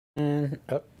And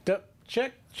up,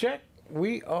 check.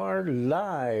 We are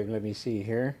live. Let me see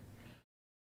here.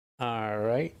 All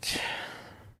right.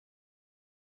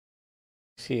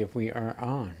 See if we are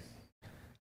on.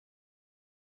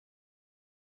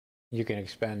 You can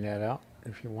expand that out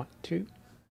if you want to.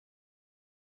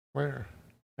 Where?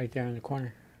 Right there in the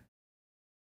corner.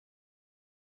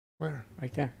 Where?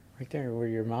 Right there where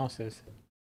your mouse is.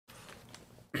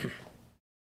 Right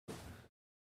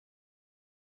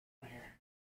here.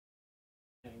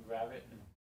 And grab it.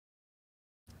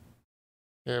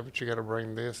 Yeah, but you got to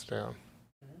bring this down.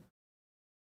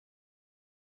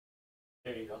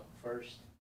 There you go. First.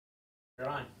 You're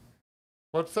on.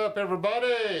 What's up,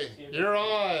 everybody? You're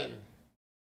on.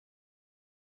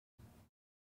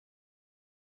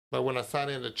 But when I sign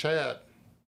into chat,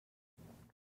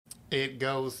 it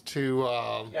goes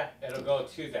to... yeah, it'll go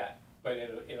to that. But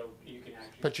it'll you can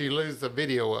actually... But you lose the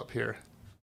video up here.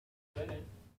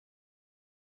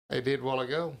 It did a while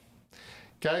ago.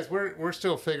 Guys, we're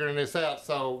still figuring this out.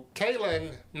 So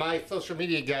Kalen, my social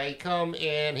media guy, he come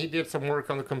and he did some work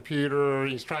on the computer.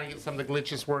 He's trying to get some of the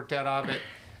glitches worked out of it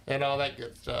and all that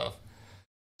good stuff.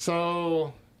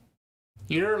 So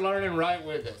you're learning right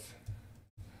with us.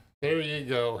 There you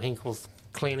go, Hinkle's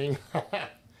cleaning.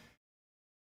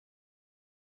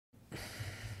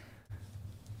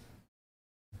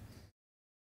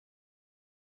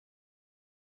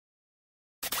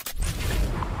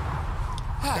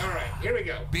 Here we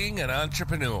go. Being an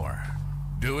entrepreneur,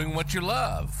 doing what you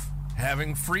love,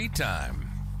 having free time,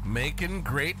 making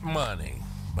great money.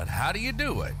 But how do you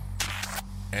do it?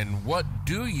 And what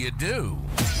do you do?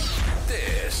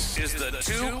 This is the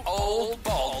Two Old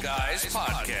Bald Guys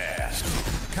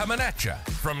podcast. Coming at you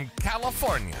from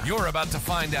California. You're about to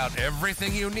find out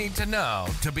everything you need to know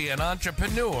to be an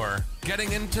entrepreneur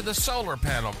getting into the solar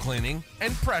panel cleaning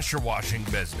and pressure washing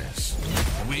business.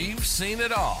 We've seen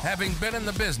it all. Having been in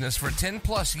the business for 10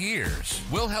 plus years,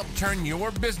 we'll help turn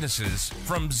your businesses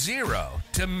from zero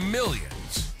to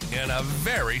millions in a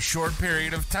very short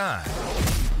period of time.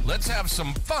 Let's have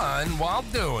some fun while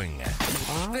doing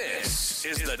it. This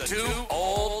is the Two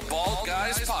Old Bald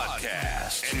Guys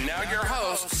podcast. And now your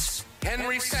hosts,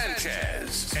 Henry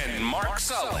Sanchez and Mark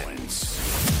Sullins.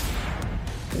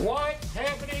 What's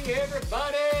happening,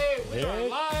 everybody? We are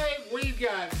live. We've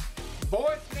got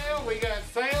voice now, we got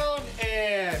sound,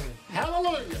 and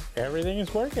hallelujah. Everything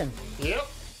is working. Yep.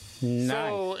 Nice.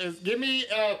 So give me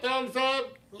a thumbs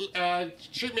up,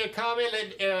 shoot me a comment,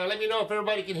 let me know if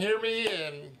everybody can hear me,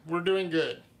 and we're doing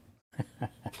good.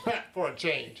 For a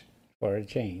change. For a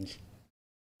change.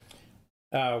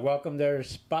 Welcome there,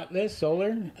 Spotless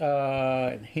Solar,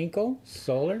 Hinkle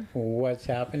Solar. What's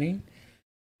happening?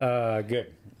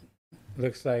 Good.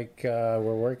 Looks like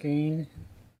we're working.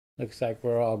 Looks like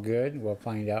we're all good. We'll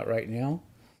find out right now.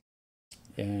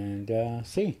 And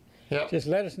see. Yep. Just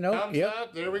let us know. Thumbs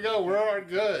up. There we go. We're all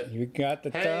good. You got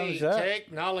the thumbs Hey, up.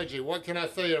 technology. What can I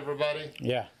say, everybody?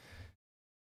 Yeah.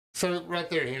 So right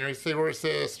there, Henry. See where it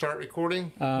says start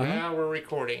recording? Now we're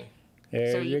recording.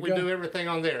 There So you we go. do everything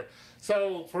on there.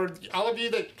 So for all of you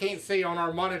that can't see on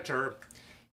our monitor,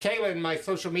 Kalen, my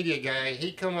social media guy,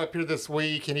 he come up here this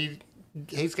week and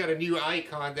he's got a new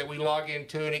icon that we log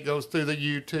into and it goes through the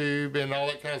YouTube and all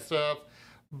that kind of stuff.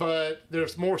 But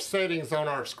there's more settings on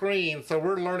our screen, so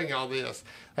we're learning all this.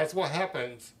 That's what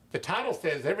happens. The title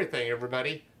says everything,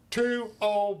 everybody. Two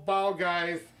old bald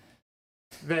guys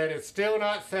that is still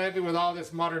not savvy with all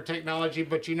this modern technology,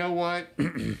 but you know what?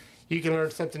 You can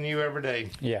learn something new every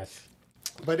day. Yes.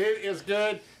 But it is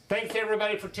good. Thanks,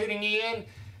 everybody, for tuning in.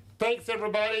 Thanks,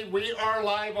 everybody. We are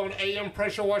live on AM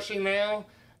Pressure Washing now.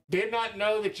 Did not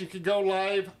know that you could go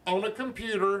live on a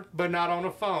computer, but not on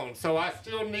a phone. So I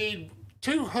still need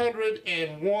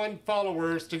 201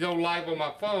 followers to go live on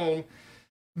my phone.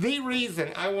 The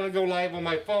reason I want to go live on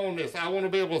my phone is I want to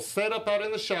be able to set up out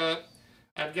in the shop.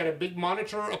 I've got a big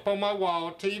monitor up on my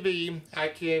wall, TV. I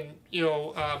can,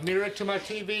 mirror it to my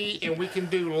TV, and we can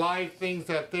do live things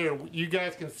out there. You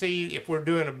guys can see if we're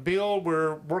doing a build,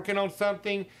 we're working on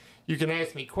something. You can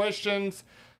ask me questions.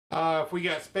 If we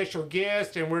got special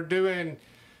guests and we're doing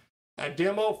a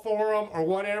demo for them or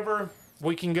whatever,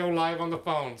 we can go live on the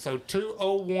phone. So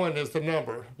 201 is the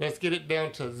number. Let's get it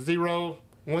down to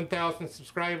 1,000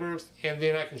 subscribers, and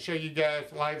then I can show you guys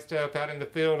live stuff out in the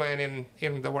field and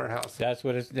in the warehouse. That's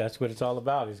what it's all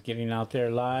about, is getting out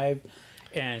there live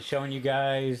and showing you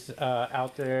guys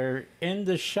out there in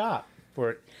the shop for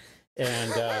it,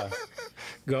 and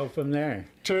go from there.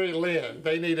 Terry Lynn,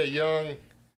 they need a young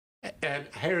and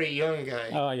hairy young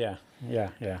guy. Oh yeah.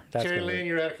 That's Terry Lynn,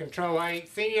 you're out of control. I ain't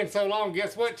seen you in so long.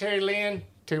 Guess what, Terry Lynn?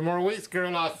 2 more weeks,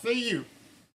 girl, I'll see you.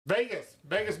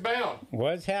 Vegas bound.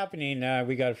 What's happening?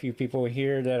 We got a few people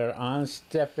here that are on.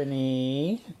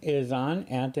 Stephanie is on.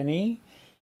 Anthony.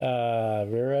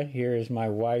 Vera, here is my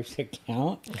wife's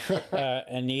account.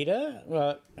 Anita.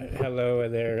 Well, hello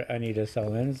there, Anita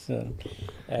Sullins.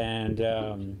 And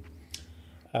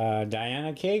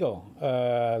Diana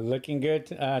Cagle. Looking good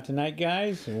tonight,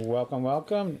 guys. Welcome,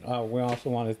 welcome. We also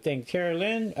want to thank Terry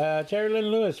Lynn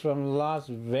Lewis from Las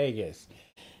Vegas.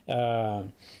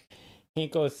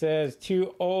 Hinkle says,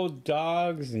 2 old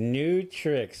dogs, new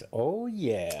tricks. Oh,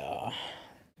 yeah.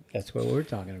 That's what we're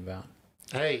talking about.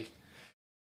 Hey,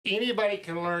 anybody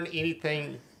can learn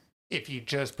anything if you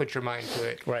just put your mind to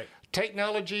it. Right.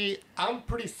 Technology, I'm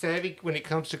pretty savvy when it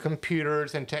comes to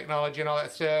computers and technology and all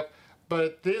that stuff,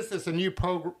 but this is a new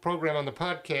program on the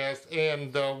podcast,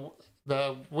 and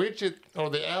the widget or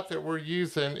the app that we're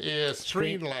using is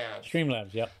Streamlabs.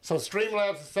 Streamlabs, yep. So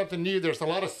Streamlabs is something new. There's a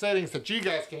lot of settings that you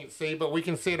guys can't see, but we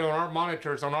can see it on our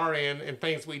monitors on our end and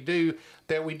things we do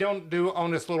that we don't do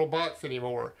on this little box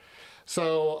anymore.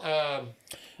 So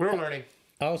we're learning.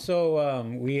 Also,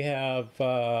 we have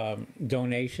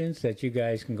donations that you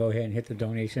guys can go ahead and hit the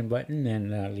donation button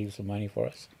and leave some money for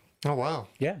us. Oh, wow.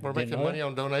 Yeah. We're making money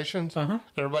on donations? Uh-huh.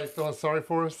 Everybody's feeling sorry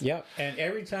for us? Yep. And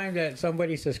every time that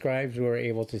somebody subscribes, we're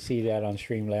able to see that on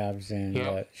Streamlabs,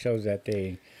 and shows that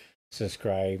they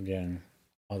subscribed and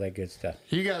all that good stuff.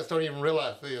 You guys don't even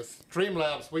realize this.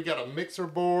 Streamlabs, we got a mixer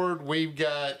board. We've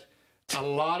got a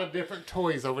lot of different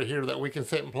toys over here that we can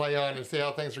sit and play on and see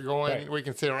how things are going. Right. We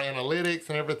can see our analytics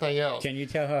and everything else. Can you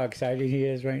tell how excited he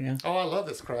is right now? Oh, I love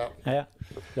this crap. Yeah.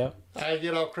 Yep. I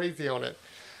get all crazy on it.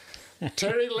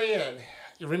 Terry Lynn,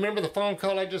 you remember the phone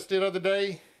call I just did the other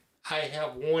day? I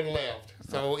have one left.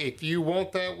 So if you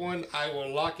want that one, I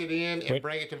will lock it in and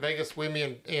bring it to Vegas with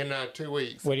me in 2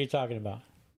 weeks. What are you talking about?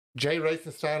 Jay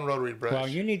Racenstein Rotary brush. Well,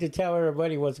 you need to tell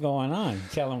everybody what's going on.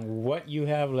 Tell them what you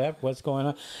have left, what's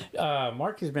going on.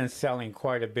 Mark has been selling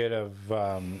quite a bit of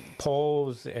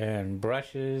poles and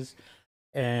brushes,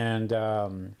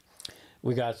 and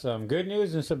we got some good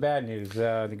news and some bad news.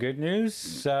 The good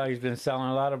news, he's been selling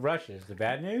a lot of brushes. The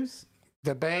bad news?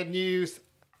 The bad news,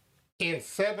 in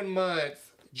 7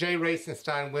 months, Jay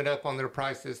Racenstein went up on their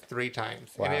prices 3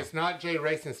 times. Wow. And it's not Jay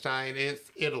Racenstein, it's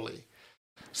Italy.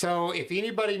 So if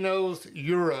anybody knows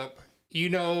Europe, you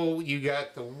know you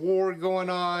got the war going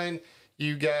on.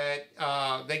 You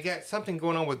got, they got something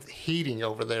going on with heating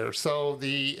over there. So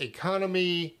the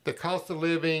economy, the cost of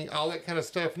living, all that kind of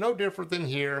stuff, no different than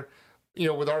here, you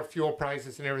know, with our fuel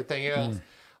prices and everything else.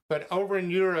 But over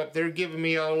in Europe, they're giving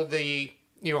me all of the,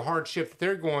 you know, hardship that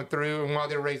they're going through and while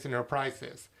they're raising their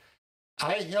prices.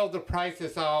 I held the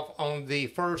prices off on the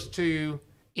first 2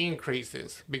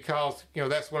 increases because, you know,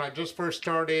 that's when I just first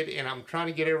started, and I'm trying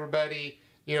to get everybody,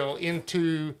 you know,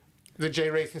 into the Jay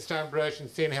Racenstein brush and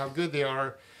seeing how good they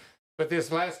are. But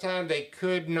this last time they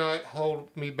could not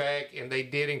hold me back, and they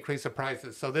did increase the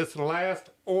prices. So this last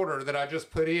order that I just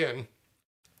put in,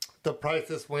 the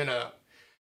prices went up.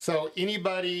 So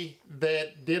anybody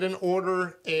that did an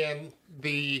order and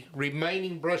the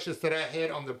remaining brushes that I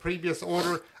had on the previous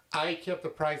order, I kept the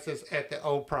prices at the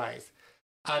old price.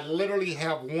 I literally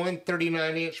have one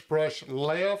 39-inch brush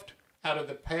left out of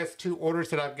the past 2 orders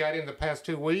that I've got in the past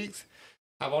 2 weeks.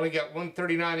 I've only got one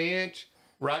 39-inch.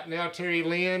 Right now, Terry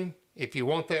Lynn, if you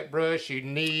want that brush, you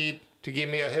need to give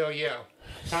me a hell yeah.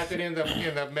 Type it in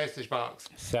the message box.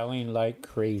 Selling like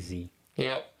crazy.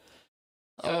 Yep.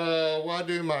 Why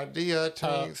do my DI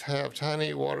tanks have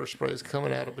tiny water sprays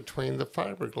coming out of between the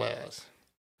fiberglass?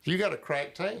 You got a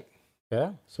cracked tank.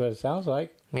 Yeah, that's what it sounds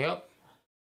like. Yep.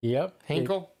 Yep.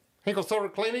 Hinkle Solar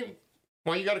Cleaning?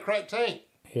 Why you got a cracked tank?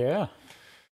 Yeah.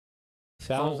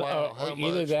 Sounds wow. How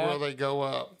either much that, will they go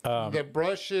up? The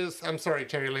brushes, I'm sorry,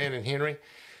 Terry Lynn and Henry.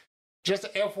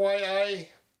 Just FYI,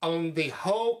 on the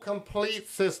whole complete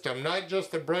system, not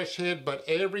just the brush head, but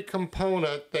every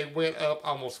component, they went up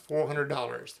almost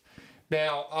 $400.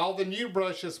 Now, all the new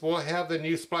brushes will have the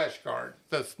new splash guard.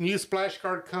 The new splash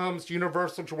guard comes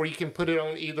universal to where you can put it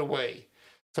on either way.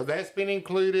 So that's been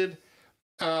included.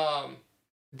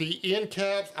 The end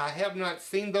caps, I have not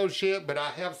seen those yet, but I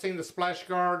have seen the splash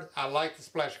guard. I like the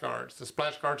splash guards. The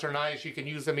splash guards are nice. You can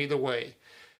use them either way.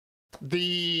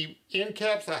 The end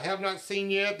caps I have not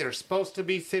seen yet. They're supposed to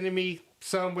be sending me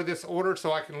some with this order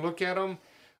so I can look at them.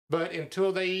 But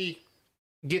until they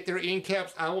get their end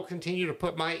caps, I will continue to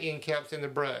put my end caps in the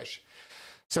brush.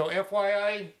 So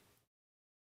FYI,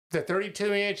 the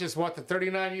 32-inch is what the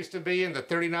 39 used to be, and the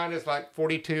 39 is like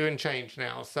 42 and change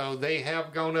now. So they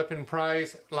have gone up in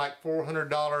price like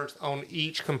 $400 on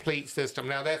each complete system.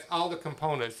 Now that's all the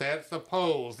components. That's the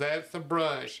poles, that's the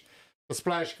brush, the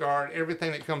splash guard,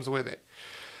 everything that comes with it.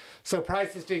 So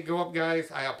prices did go up,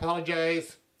 guys. I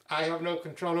apologize. I have no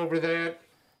control over that.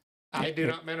 I do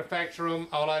not manufacture them.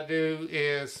 All I do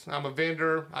is I'm a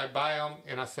vendor. I buy them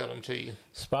and I sell them to you.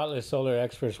 Spotless Solar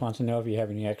Experts wants to know if you have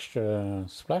any extra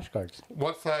splash guards.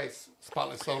 What size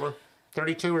Spotless Solar?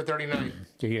 32 or 39?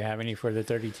 Do you have any for the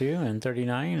 32 and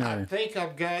 39? I think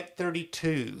I've got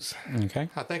 32s. Okay.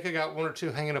 I think I got one or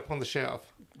two hanging up on the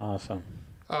shelf. Awesome.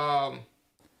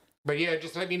 But yeah,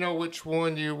 just let me know which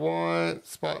one you want.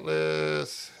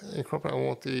 Spotless. Incorporate. I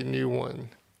want the new one.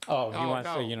 Oh, he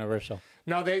wants the universal.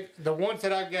 No, the ones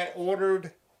that I've got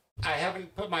ordered, I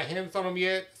haven't put my hands on them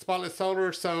yet. Spotless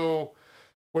Solar. So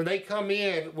when they come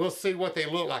in, we'll see what they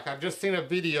look like. I've just seen a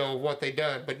video of what they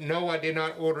done, but no, I did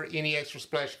not order any extra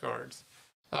splash guards.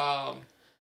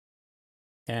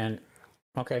 And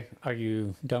okay, are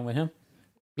you done with him?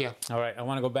 Yeah. All right. I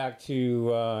want to go back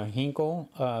to Hinkle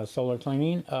solar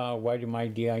cleaning. Why do my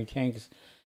DI tanks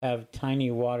have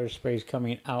tiny water sprays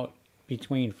coming out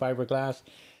between fiberglass?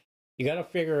 You got to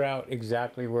figure out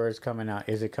exactly where it's coming out.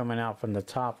 Is it coming out from the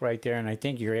top right there? And I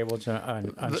think you're able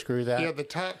to unscrew that. Yeah, the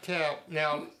top cap.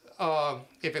 Now,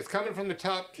 if it's coming from the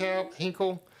top cap,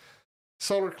 Hinkle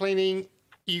solar cleaning,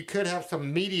 you could have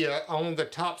some media on the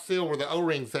top seal where the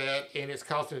O-ring's at, and it's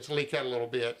causing it to leak out a little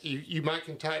bit. You might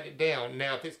can tighten it down.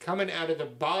 Now, if it's coming out of the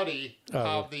body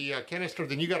of the canister,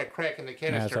 then you got a crack in the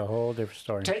canister. That's a whole different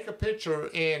story. Take a picture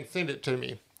and send it to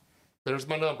me. There's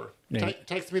my number.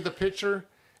 Text me the picture,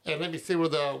 and let me see where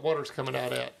the water's coming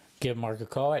out at. Give Mark a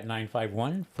call at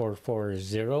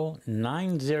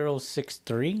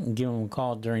 951-440-9063. Give him a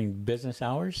call during business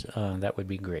hours. That would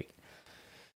be great.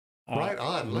 Right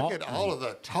on. Look at all of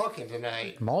the talking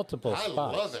tonight. Multiple spots. I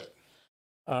love it.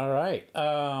 All right.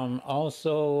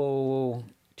 Also,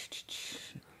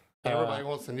 everybody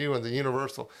wants a new one, the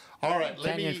universal. All right.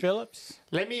 Canyon Phillips.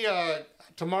 Let me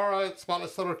tomorrow,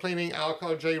 Spotless Solar Cleaning, I'll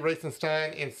call Jay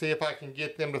Racenstein and see if I can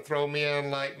get them to throw me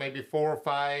in like maybe 4 or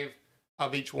 5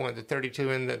 of each one, the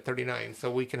 32 and the 39.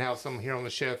 So we can have some here on the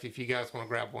shelf if you guys want to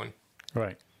grab one.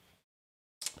 Right.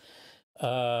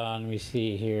 Let me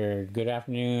see here. Good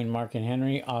afternoon, Mark and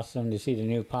Henry. Awesome to see the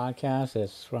new podcast.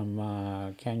 It's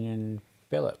from Canyon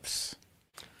Phillips.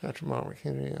 Dr. Mark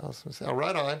Henry, awesome. Oh,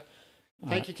 right on.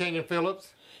 Thank you, Canyon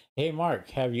Phillips. Hey, Mark,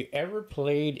 have you ever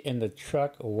played in the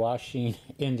truck washing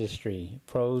industry?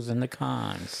 Pros and the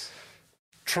cons.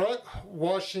 Truck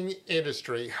washing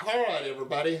industry. All right,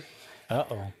 everybody.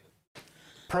 Uh-oh.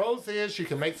 Pros is you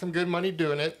can make some good money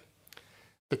doing it.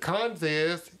 The cons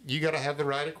is you got to have the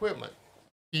right equipment.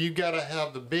 You got to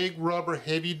have the big rubber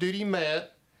heavy-duty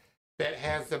mat that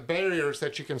has the barriers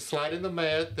that you can slide in the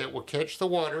mat that will catch the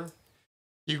water.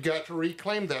 You've got to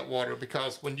reclaim that water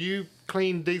because when you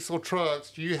clean diesel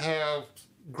trucks, you have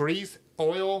grease,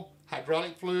 oil,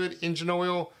 hydraulic fluid, engine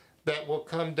oil that will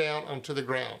come down onto the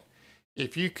ground.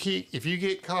 If you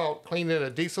get caught cleaning a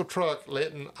diesel truck,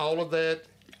 letting all of that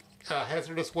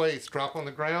hazardous waste drop on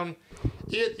the ground,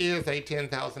 it is a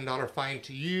 $10,000 fine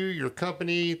to you, your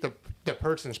company, the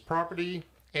person's property,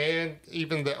 and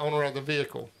even the owner of the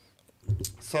vehicle.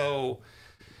 So,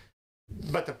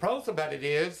 but the pros about it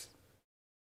is,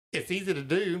 it's easy to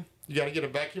do. You got to get a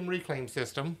vacuum reclaim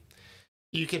system.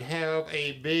 You can have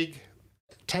a big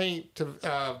tank to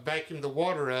vacuum the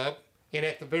water up, and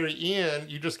at the very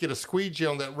end, you just get a squeegee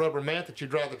on that rubber mat that you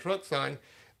drive the trucks on.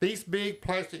 These big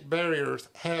plastic barriers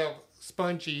have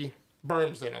spongy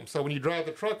berms in them. So when you drive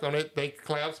the truck on it, they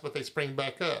collapse, but they spring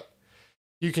back up.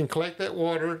 You can collect that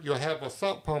water. You'll have a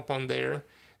sump pump on there.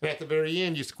 And at the very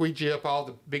end, you squeegee up all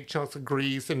the big chunks of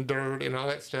grease and dirt and all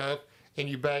that stuff, and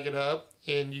you bag it up,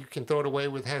 and you can throw it away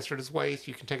with hazardous waste.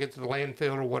 You can take it to the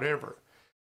landfill or whatever.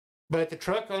 But the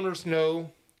truck owners know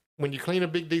when you clean a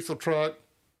big diesel truck,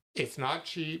 it's not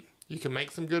cheap. You can make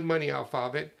some good money off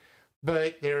of it,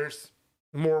 but there's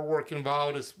more work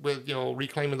involved with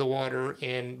reclaiming the water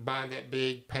and buying that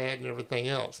big pad and everything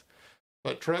else.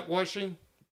 But truck washing,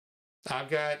 I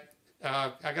got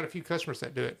a few customers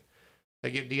that do it. They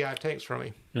get DI tanks from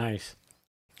me. Nice.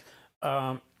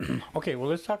 Okay, well,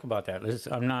 let's talk about that.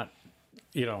 I'm not,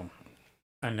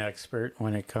 an expert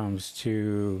when it comes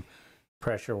to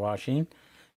pressure washing.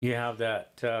 You have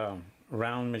that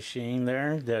round machine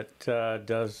there that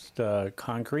does the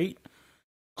concrete,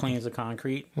 cleans the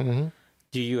concrete. Mm-hmm.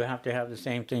 Do you have to have the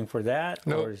same thing for that?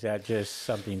 Nope. Or is that just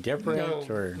something different? No,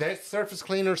 or? That surface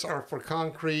cleaners are for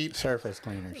concrete. Surface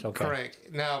cleaners, okay. Correct.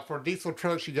 Now, for diesel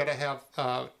trucks, you got to have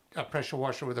a pressure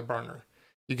washer with a burner.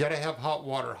 You got to have hot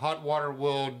water. Hot water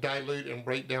will dilute and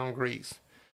break down grease.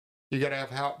 You got to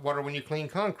have hot water when you clean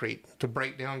concrete to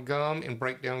break down gum and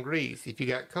break down grease. If you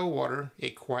got cold water,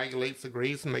 it coagulates the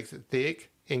grease and makes it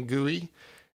thick and gooey,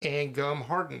 and gum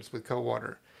hardens with cold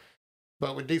water.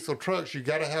 But with diesel trucks, you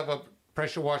got to have a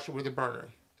pressure washer with a burner.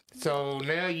 So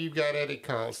now you've got added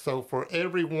cost. So for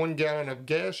every 1 gallon of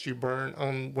gas you burn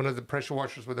on one of the pressure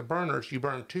washers with the burners, you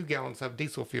burn 2 gallons of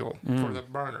diesel fuel for the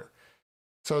burner.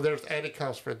 So there's added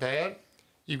cost for that.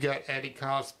 You've got added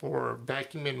cost for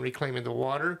vacuuming and reclaiming the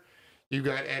water. You've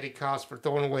got added cost for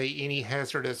throwing away any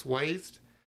hazardous waste.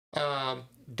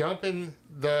 Dumping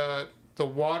the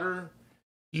water,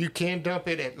 you can dump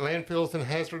it at landfills and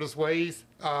hazardous waste.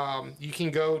 You can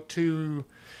go to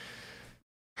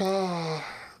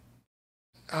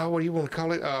what do you want to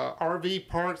call it? RV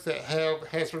parks that have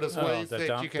hazardous waste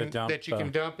that you can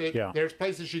dump it. Yeah. There's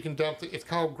places you can dump it. It's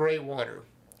called gray water.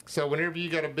 So whenever you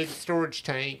got a big storage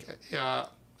tank,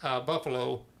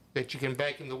 Buffalo, that you can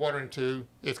vacuum the water into,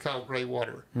 it's called gray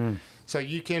water. So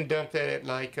you can dump that at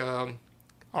like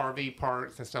RV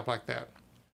parks and stuff like that.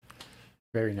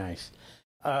 Very nice.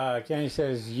 Kenny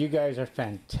says, you guys are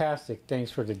fantastic.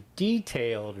 Thanks for the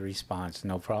detailed response.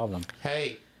 No problem.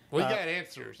 Hey, we got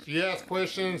answers. You ask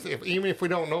questions. Even if we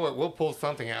don't know it, we'll pull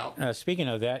something out. Speaking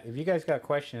of that, if you guys got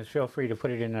questions, feel free to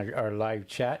put it in our live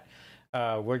chat.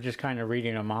 We're just kind of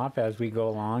reading them off as we go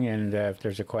along. And if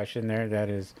there's a question there that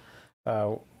is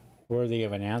worthy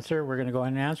of an answer, we're going to go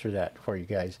ahead and answer that for you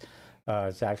guys.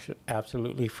 It's actually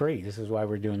absolutely free. This is why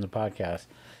we're doing the podcast,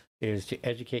 is to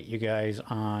educate you guys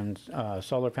on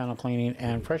solar panel cleaning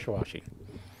and pressure washing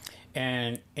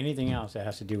and anything else that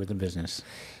has to do with the business.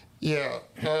 Yeah,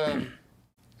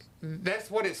 that's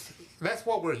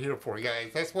what we're here for, guys.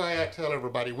 That's why I tell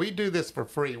everybody we do this for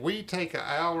free. We take an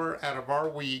hour out of our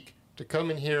week to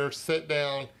come in here, sit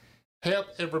down, help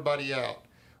everybody out.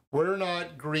 We're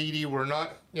not greedy. We're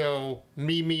not,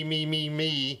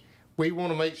 me. We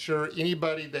want to make sure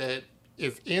anybody that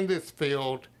is in this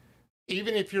field,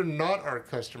 even if you're not our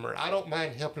customer, I don't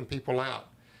mind helping people out.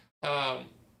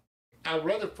 I'd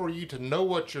rather for you to know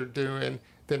what you're doing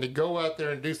than to go out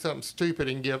there and do something stupid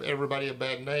and give everybody a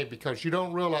bad name, because you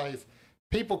don't realize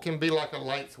people can be like a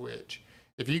light switch.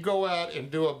 If you go out and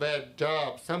do a bad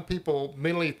job, some people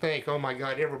mentally think, oh my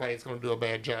God, everybody's going to do a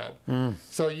bad job.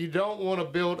 So you don't want to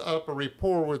build up a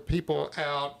rapport with people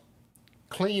out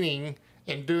cleaning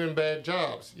and doing bad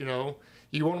jobs.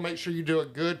 You want to make sure you do a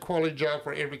good quality job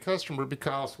for every customer,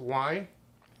 because why?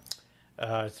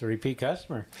 It's a repeat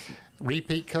customer.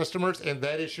 Repeat customers, and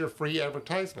that is your free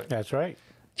advertisement. That's right.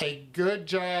 A good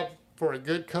job for a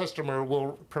good customer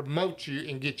will promote you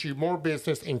and get you more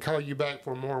business and call you back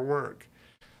for more work.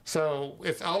 So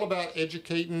it's all about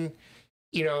educating.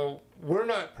 We're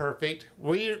not perfect.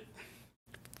 We,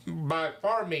 by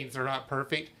far means, are not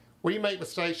perfect. We make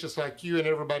mistakes just like you and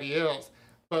everybody else.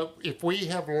 But if we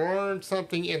have learned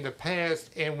something in the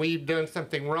past and we've done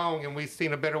something wrong and we've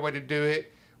seen a better way to do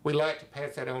it, we like to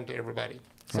pass that on to everybody.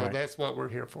 So That's what we're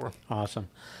here for. Awesome.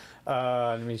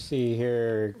 Let me see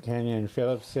here. Kenyon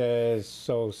Phillips says,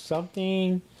 so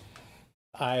something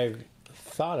I've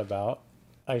thought about,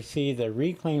 I see the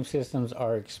reclaim systems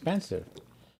are expensive.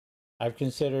 I've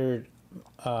considered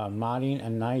modding a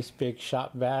nice big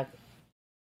shop vac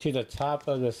to the top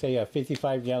of the, say, a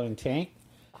 55-gallon tank.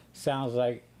 Sounds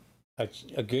like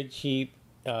a good, cheap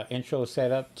intro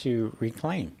setup to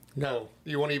reclaim. No,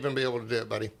 you won't even be able to do it,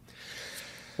 buddy.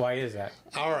 Why is that?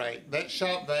 All right, that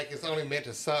shop vac is only meant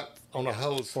to suck on a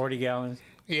hose. 40 gallons?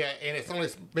 Yeah, and it's only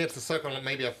meant to suck on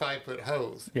maybe a 5-foot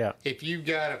hose. Yeah. If you've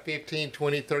got a 15,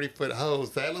 20, 30-foot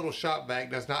hose, that little shop vac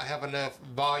does not have enough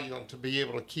volume to be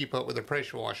able to keep up with a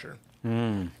pressure washer.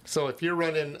 So if you're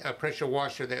running a pressure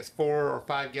washer that's 4 or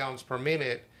 5 gallons per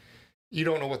minute, you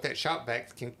don't know what that shop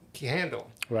vac can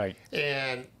handle. Right.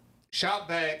 And shop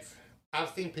vacs, I've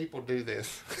seen people do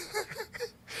this.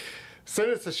 As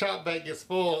soon as the shop vac gets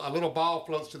full, a little ball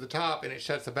floats to the top and it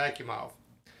shuts the vacuum off.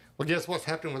 Well, guess what's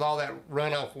happening with all that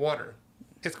runoff water?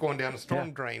 It's going down the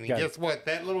storm drain. And guess what?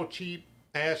 That little cheap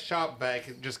ass shop vac,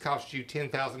 it just cost you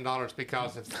 $10,000,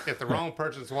 because if the wrong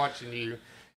person's watching you,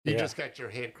 you just got your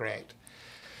head cracked.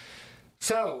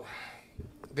 So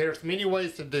there's many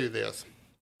ways to do this.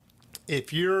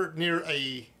 If you're near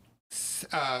a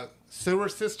sewer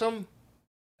system,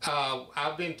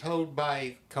 I've been told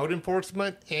by code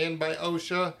enforcement and by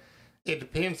OSHA, it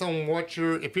depends on what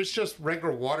if it's just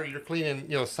regular water, you're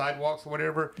cleaning, sidewalks or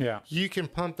whatever, you can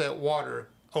pump that water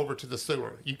over to the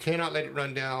sewer. You cannot let it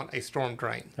run down a storm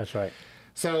drain. That's right.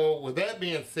 So with that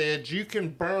being said, you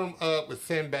can berm up with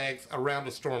sandbags around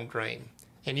the storm drain,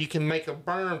 and you can make a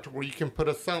berm to where you can put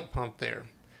a sump pump there.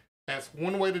 That's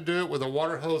one way to do it, with a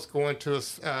water hose going to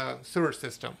a sewer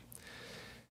system.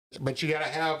 But you got to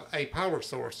have a power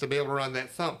source to be able to run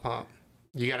that sump pump.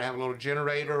 You got to have a little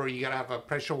generator, or you got to have a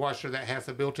pressure washer that has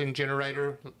a built-in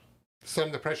generator, some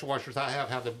of the pressure washers I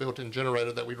have the built-in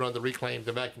generator that we run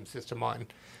the vacuum system on.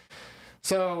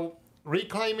 So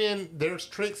reclaiming, there's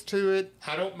tricks to it.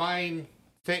 I don't mind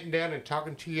sitting down and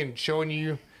talking to you and showing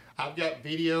you. I've got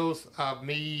videos of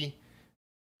me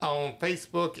on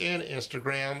Facebook and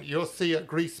Instagram. You'll see a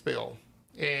grease spill,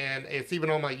 and it's even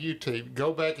on my YouTube.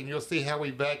 Go back and you'll see how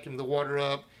we vacuum the water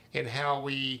up and how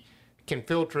we can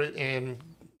filter it and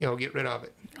get rid of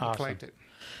it, and collect it.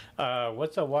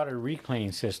 What's a water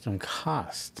reclaim system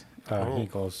cost?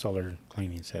 Hinkle Solar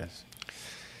Cleaning says.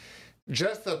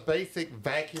 Just a basic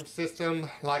vacuum system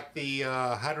like the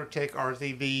Hydrotech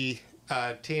RZV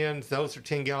 10s, those are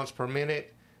 10 gallons per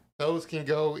minute. Those can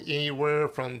go anywhere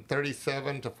from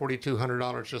 $3,700 to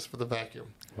 $4,200 just for the vacuum.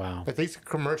 Wow. But these are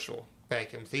commercial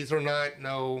vacuums. These are not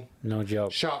no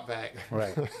joke shop vac.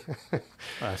 Right.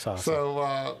 That's awesome.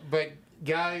 So, but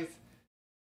guys,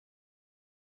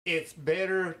 it's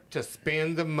better to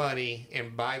spend the money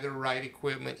and buy the right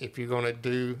equipment if you're going to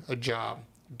do a job.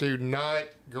 Do not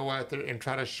go out there and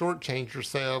try to shortchange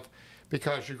yourself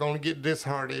because you're going to get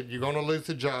disheartened. You're going to lose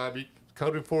the job.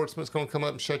 Code enforcement's going to come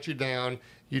up and shut you down.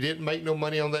 You didn't make no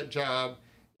money on that job.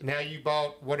 Now you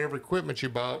bought whatever equipment you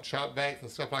bought, shop vacs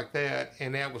and stuff like that,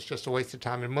 and that was just a waste of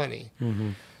time and money.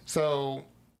 Mm-hmm. So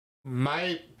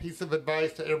my piece of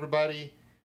advice to everybody,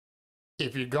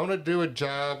 if you're going to do a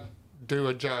job, do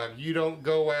a job. You don't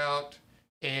go out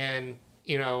and,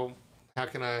 how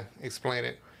can I explain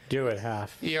it? Do it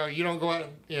half. You don't go out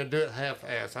and do it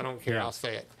half-ass. I don't care. Yeah. I'll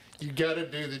say it. You got to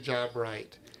do the job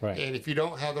right. Right. And if you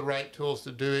don't have the right tools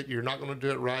to do it, you're not going to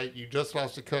do it right. You just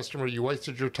lost a customer. You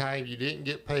wasted your time. You didn't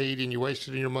get paid, and you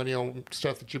wasted your money on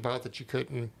stuff that you bought that you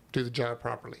couldn't do the job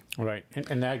properly. Right.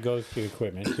 And that goes to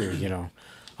equipment too.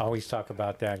 I always talk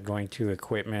about that, going to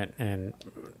equipment and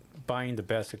buying the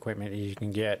best equipment you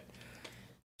can get,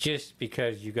 just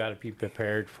because you got to be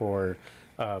prepared for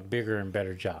bigger and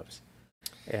better jobs.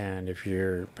 And if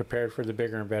you're prepared for the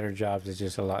bigger and better jobs, it's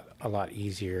just a lot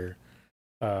easier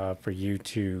for you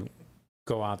to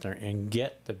go out there and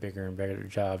get the bigger and better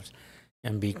jobs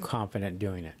and be confident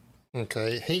doing it.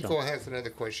 Okay. Hinkle has another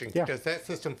question. Yeah. Does that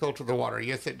system filter the water?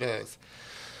 Yes, it does.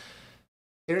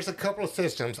 There's a couple of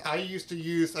systems. I used to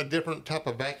use a different type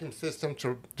of vacuum system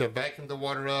to vacuum the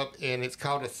water up, and it's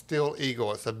called a Steel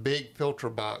Eagle. It's a big filter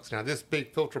box. Now, this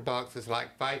big filter box is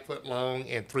like 5 foot long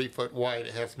and 3 foot wide.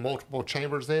 It has multiple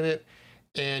chambers in it,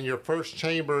 and your first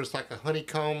chamber is like a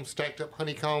honeycomb, stacked up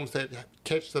honeycombs that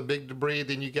catch the big debris.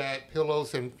 Then you got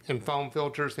pillows and foam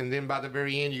filters, and then by the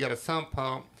very end, you got a sump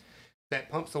pump that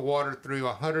pumps the water through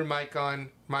a 100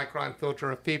 micron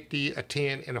filter, a 50, a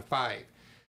 10, and a 5.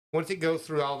 Once it goes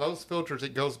through all those filters,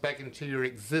 it goes back into your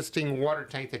existing water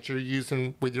tank that you're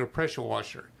using with your pressure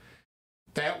washer.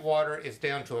 That water is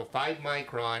down to a 5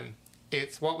 micron.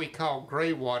 It's what we call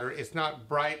gray water. It's not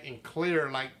bright and clear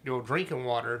like your drinking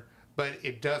water, but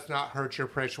it does not hurt your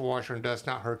pressure washer and does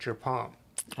not hurt your pump.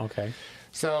 Okay.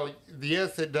 So,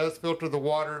 yes, it does filter the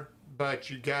water, but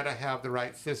you got to have the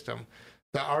right system.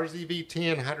 The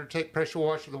RZV10 Hydrotech pressure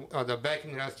washer, the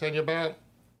vacuum that I was telling you about,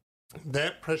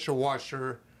 that pressure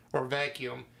washer or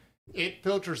vacuum, it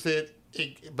filters it,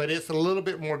 but it's a little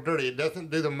bit more dirty. It doesn't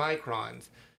do the microns.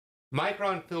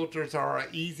 Micron filters are an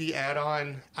easy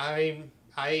add-on. I'm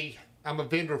a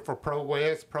vendor for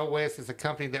ProWest. ProWest is a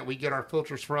company that we get our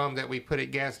filters from that we put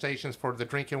at gas stations for the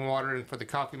drinking water and for the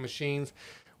coffee machines.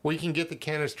 We can get the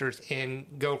canisters and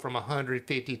go from 100,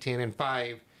 50, 10, and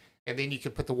 5, and then you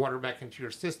can put the water back into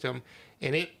your system,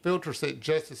 and it filters it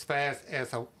just as fast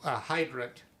as a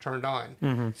hydrant turned on.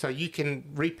 Mm-hmm. So you can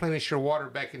replenish your water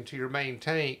back into your main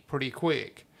tank pretty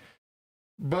quick.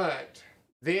 But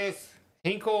this,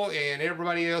 Hinkle and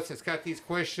everybody else that's got these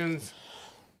questions,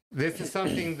 this is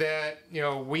something that,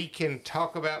 we can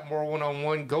talk about more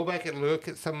one-on-one. Go back and look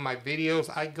at some of my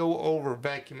videos. I go over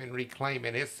vacuum and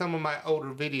reclaiming. It's some of my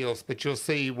older videos, but you'll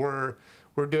see we're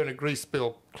doing a grease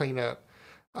spill cleanup.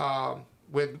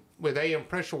 With AM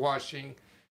pressure washing,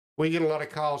 we get a lot of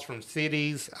calls from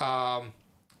cities,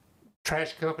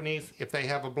 trash companies, if they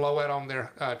have a blowout on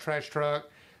their trash truck.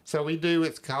 So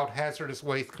it's called hazardous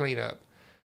waste cleanup.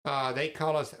 They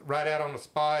call us right out on the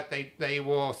spot. They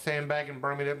will sandbag and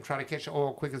burn it up and try to catch the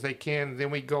oil quick as they can.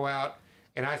 Then we go out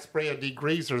and I spray a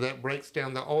degreaser that breaks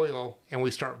down the oil and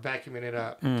we start vacuuming it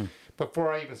up.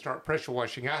 Before I even start pressure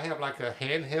washing, I have like a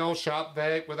handheld shop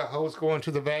vac with a hose going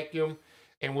to the vacuum,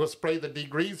 and we'll spray the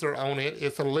degreaser on it.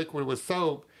 It's a liquid with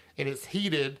soap and it's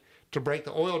heated to break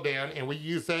the oil down, and we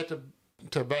use that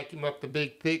to vacuum up the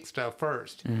big thick stuff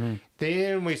first. Mm-hmm.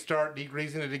 Then we start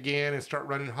degreasing it again and start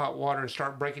running hot water and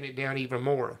start breaking it down even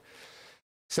more.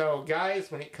 So guys,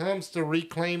 when it comes to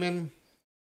reclaiming,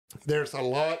 there's a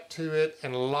lot to it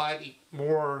and a lot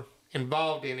more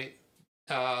involved in it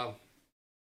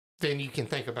than you can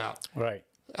think about. Right.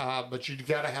 But you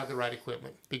got to have the right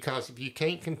equipment, because if you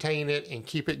can't contain it and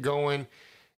keep it going,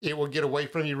 it will get away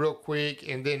from you real quick.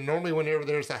 And then normally whenever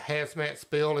there's a hazmat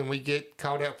spill and we get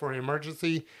called out for an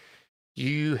emergency,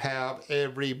 you have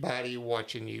everybody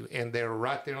watching you, and they're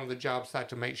right there on the job site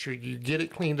to make sure you get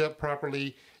it cleaned up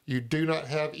properly. You do not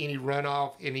have any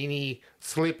runoff and any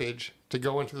slippage to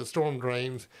go into the storm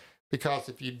drains, because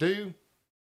if you do,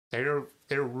 they're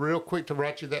real quick to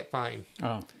write you that fine.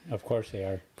 Oh, of course they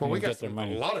are. Well, we got their a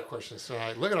money. lot of questions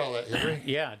tonight. Look at all that, Henry.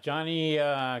 Yeah, Johnny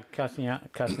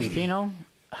Costantino.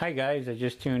 Hi guys, I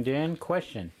just tuned in.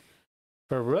 Question: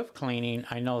 for roof cleaning,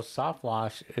 I know soft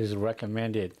wash is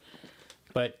recommended,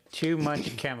 but too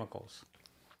much chemicals.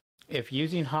 If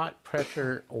using hot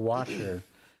pressure washer,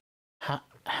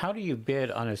 how do you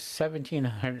bid on a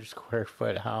 1,700 square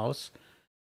foot house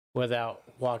without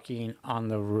walking on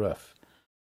the roof?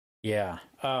 Yeah,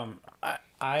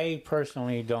 I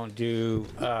personally don't do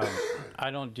I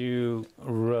don't do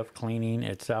roof cleaning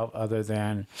itself, other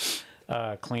than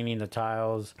cleaning the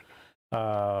tiles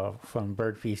from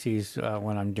bird feces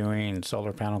when I'm doing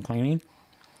solar panel cleaning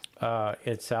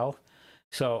itself.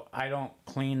 So I don't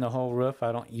clean the whole roof.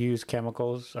 I don't use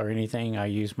chemicals or anything. I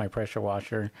use my pressure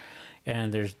washer,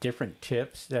 and there's different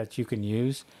tips that you can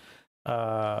use,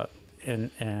 and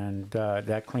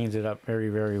that cleans it up very,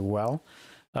 very well.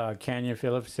 Canyon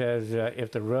Phillips says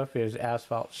if the roof is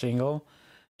asphalt shingle,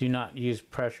 do not use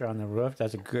pressure on the roof.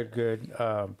 That's a good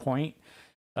point.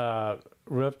 Asphalt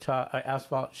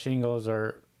shingles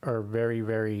are very,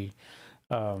 very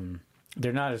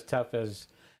they're not as tough as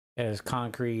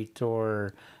concrete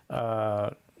or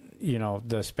the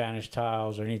Spanish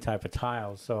tiles or any type of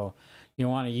tiles. So you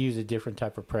want to use a different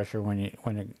type of pressure when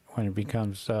it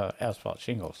becomes asphalt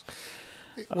shingles.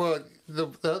 Well, the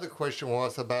other question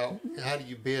was about how do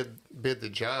you bid the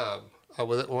job?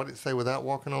 What did it say? Without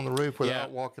walking on the roof?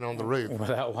 Without walking on the roof.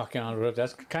 Without walking on the roof.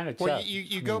 That's kind of tough. Well,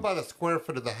 you go by the square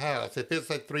foot of the house. If it's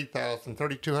a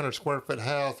 3,200 square foot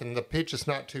house and the pitch is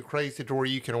not too crazy to where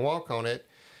you can walk on it,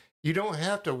 you don't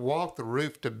have to walk the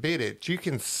roof to bid it. You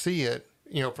can see it,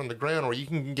 from the ground, or you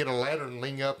can get a ladder and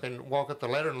lean up and walk up the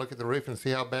ladder and look at the roof and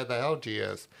see how bad the algae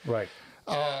is. Right.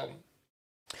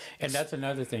 And that's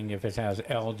another thing. If it has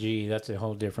algae, that's a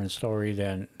whole different story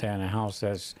than a house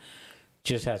that's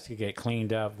just has to get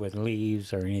cleaned up with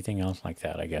leaves or anything else like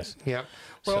that, I guess. Yeah.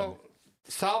 Well,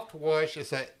 soft wash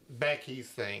is a back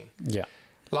east thing. Yeah.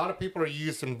 A lot of people are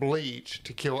using bleach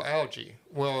to kill algae.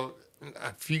 Well,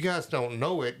 if you guys don't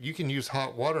know it, you can use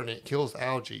hot water and it kills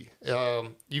algae.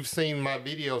 You've seen my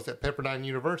videos at Pepperdine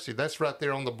University. That's right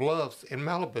there on the bluffs in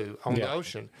Malibu on the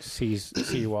ocean.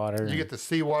 Seawater. You get the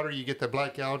seawater, you get the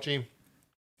black algae.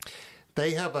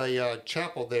 They have a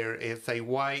chapel there. It's a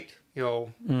white,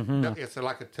 it's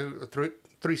like a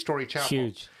three-story chapel.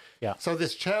 Huge. Yeah. So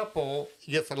this chapel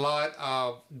gets a lot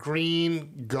of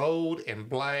green, gold, and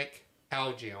black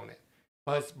algae on it,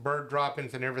 plus bird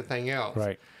droppings and everything else.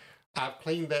 Right. I've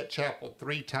cleaned that chapel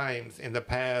 3 times in the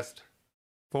past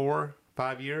 4-5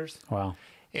 years. Wow.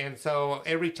 And so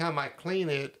every time I clean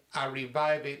it, I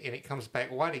revive it and it comes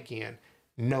back white again.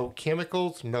 No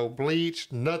chemicals, no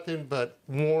bleach, nothing but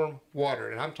warm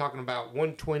water. And I'm talking about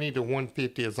 120 to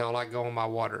 150 is all I go on my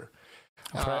water.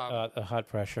 Hot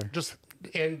pressure.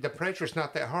 And the pressure's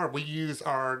not that hard. We use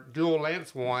our dual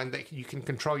lance wand that you can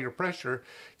control your pressure,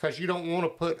 because you don't want to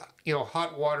put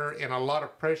hot water and a lot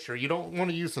of pressure. You don't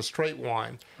want to use a straight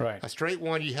wand. Right. A straight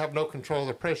wand, you have no control of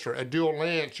the pressure. A dual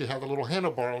lance, you have a little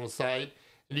handlebar on the side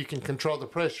and you can control the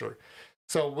pressure.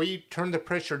 So we turn the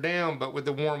pressure down, but with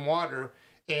the warm water,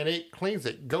 and it cleans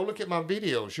it. Go look at my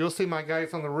videos. You'll see my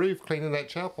guys on the roof cleaning that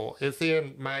chapel. It's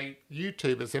in my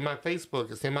YouTube. It's in my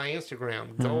Facebook. It's in my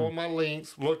Instagram. Go on my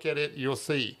links. Look at it. You'll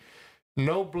see.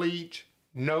 No bleach.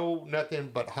 No nothing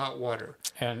but hot water.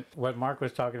 And what Mark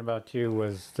was talking about too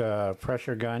was the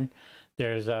pressure gun.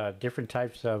 There's different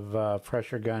types of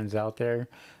pressure guns out there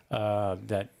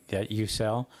that you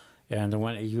sell. And the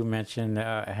one that you mentioned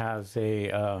has a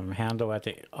handle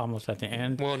almost at the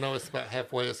end. Well, no, it's about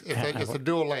halfway. It's a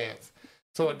dual lance.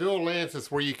 So a dual lance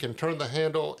is where you can turn the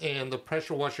handle and the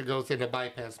pressure washer goes into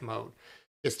bypass mode.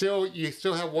 You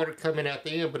still have water coming out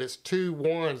the end, but it's 2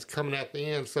 wands coming out the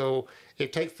end. So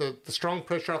it takes the strong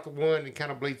pressure off the one and kind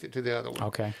of bleeds it to the other one.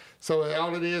 Okay. So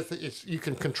all it is you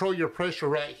can control your pressure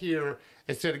right here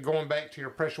instead of going back to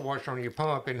your pressure washer on your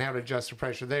pump and have to adjust the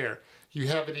pressure there. You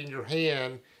have it in your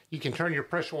hand. You can turn your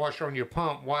pressure washer on your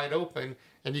pump wide open,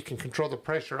 and you can control the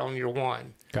pressure on your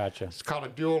wand. Gotcha. It's called a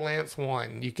dual lance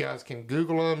wand. You guys can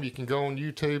Google them. You can go on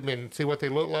YouTube and see what they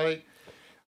look like.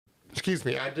 Excuse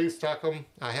me, I do stock them.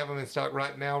 I have them in stock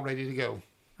right now, ready to go.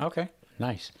 Okay,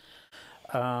 nice.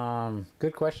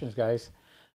 Good questions, guys.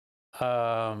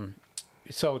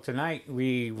 So tonight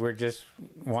we were just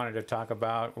wanted to talk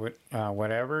about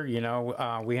whatever,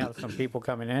 we have some people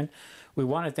coming in. We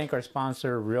want to thank our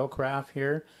sponsor, Real Craft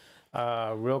here.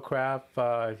 Real Craft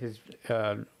is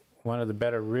one of the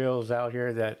better reels out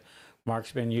here that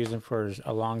Mark's been using for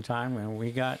a long time, and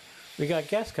we got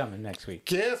guests coming next week.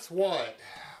 Guess what?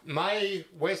 My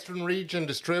Western Region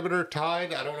distributor,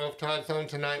 Todd, I don't know if Todd's on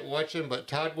tonight watching, but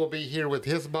Todd will be here with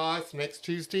his boss next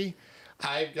Tuesday.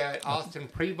 I've got Austin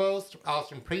Prevost.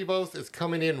 Austin Prevost is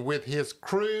coming in with his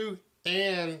crew,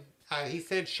 and he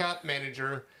said shop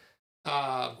manager,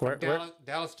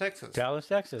 Dallas, Texas. Dallas,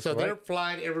 Texas. So right? they're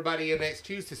flying everybody in next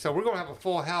Tuesday. So we're going to have a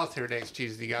full house here next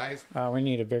Tuesday, guys. We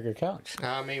need a bigger couch.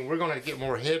 I mean, we're going to get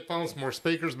more headphones, more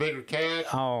speakers, bigger couch.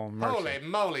 Oh, mercy. Holy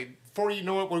moly. Before you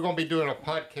know it, we're going to be doing a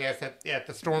podcast at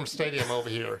the Storm Stadium over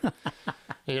here.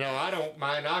 I don't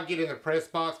mind. I'll get in the press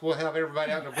box. We'll have everybody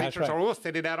out in the bleachers, right. or we'll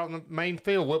set it out on the main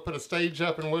field. We'll put a stage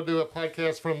up, and we'll do a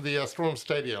podcast from the Storm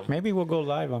Stadium. Maybe we'll go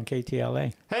live on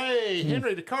KTLA. Hey,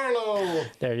 Henry DiCarlo.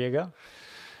 There you go.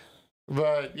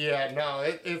 But, yeah, no,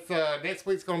 it's next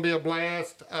week's going to be a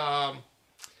blast. That'll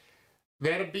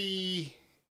be,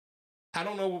 I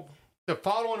don't know, the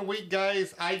following week,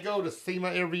 guys, I go to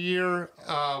SEMA every year.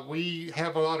 We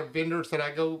have a lot of vendors that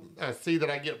I go see that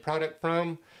I get product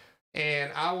from.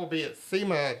 And I will be at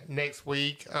SEMA next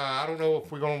week. I don't know if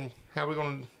how we're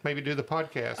going to maybe do the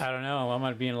podcast. I don't know. I'm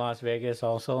going to be in Las Vegas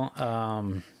also.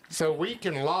 So we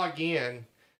can log in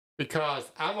because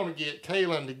I'm going to get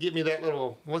Kaylin to get me that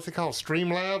little, what's it called,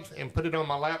 Streamlabs, and put it on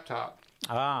my laptop.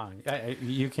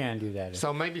 You can do that.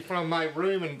 So maybe from my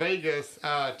room in Vegas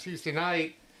Tuesday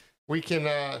night, we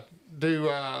can do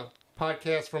a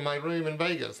podcast from my room in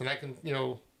Vegas. And I can,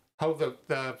 hold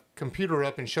the computer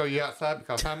up and show you outside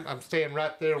because I'm staying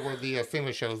right there where the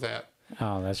SEMA show's at.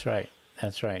 Oh, that's right.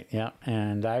 That's right. Yeah.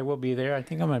 And I will be there. I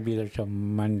think I'm going to be there till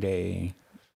Monday,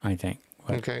 I think.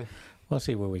 But okay. We'll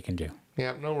see what we can do.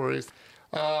 Yeah, no worries.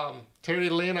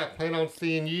 Terry Lynn, I plan on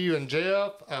seeing you and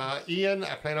Jeff. Ian,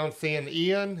 I plan on seeing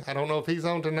Ian. I don't know if he's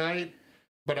on tonight,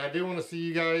 but I do want to see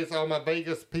you guys, all my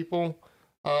Vegas people,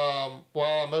 while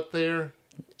I'm up there.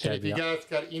 And if you guys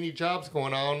got any jobs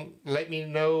going on, let me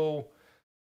know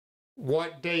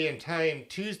what day and time.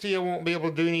 Tuesday, I won't be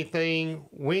able to do anything.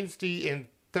 Wednesday and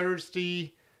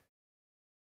Thursday,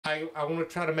 I want to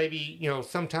try to maybe,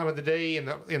 sometime of the day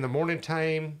in the morning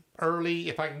time, early.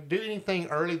 If I can do anything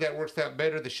early, that works out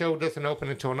better. The show doesn't open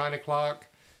until 9 o'clock.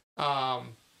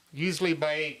 Usually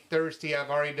by Thursday,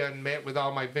 I've already met with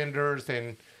all my vendors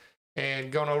and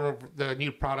gone over the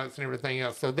new products and everything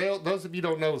else. So those of you who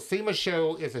don't know, SEMA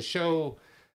Show is a show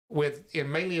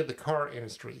mainly of the car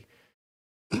industry.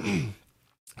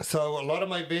 So a lot of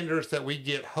my vendors that we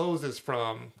get hoses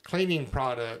from, cleaning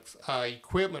products,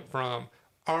 equipment from,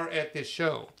 are at this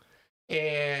show.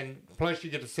 And plus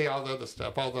you get to see all the other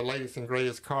stuff, all the latest and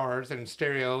greatest cars and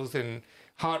stereos and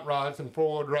hot rods and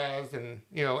four-wheel drives and,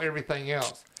 everything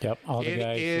else. Yep, all the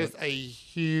guys. It is a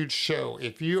huge show.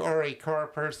 If you are a car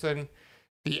person,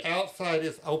 the outside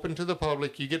is open to the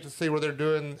public. You get to see where they're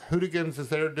doing, Hooligans is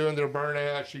there doing their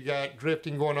burnouts. You got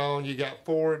drifting going on. You got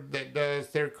Ford that does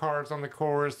their cars on the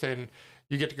course, and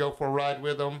you get to go for a ride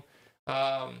with them.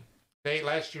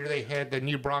 Last year they had the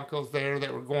new Broncos there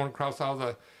that were going across all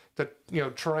the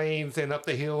trains and up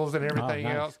the hills and everything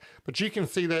else. But you can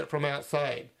see that from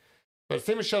outside. But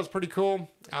SEMA Show's pretty cool.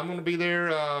 I'm going to be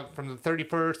there from the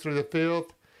 31st through the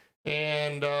 5th,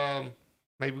 and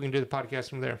maybe we can do the podcast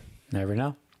from there. Never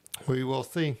know. We will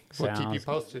see. We'll keep you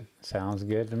posted. Sounds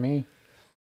good to me.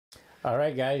 All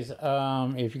right, guys.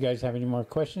 If you guys have any more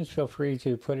questions, feel free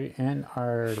to put it in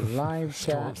our live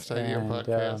chat. Stadium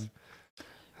podcast.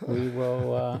 We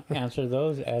will answer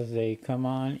those as they come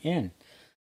on in.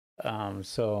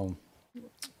 So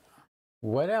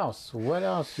what else? What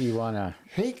else do you want to?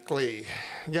 Hinkley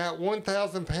got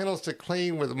 1,000 panels to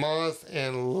clean with moss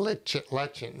and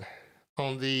lichen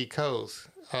on the coast.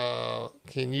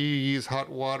 Can you use hot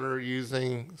water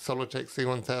using Solotech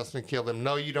C1000 to kill them?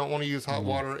 No, you don't want to use hot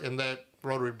water in that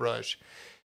rotary brush.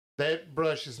 That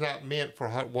brush is not meant for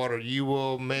hot water. You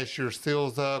will mess your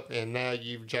seals up, and now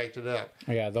you've jacked it up.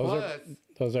 Yeah,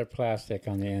 those are plastic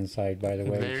on the inside, by the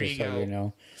way. There you go. You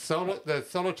know. The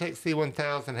Solotech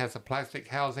C1000 has a plastic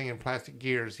housing and plastic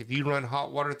gears. If you run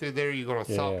hot water through there, you're going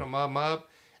to soften them up,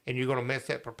 and you're going to mess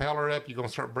that propeller up. You're going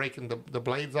to start breaking the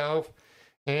blades off,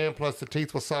 and plus the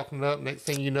teeth will soften up. Next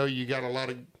thing you know, you got a lot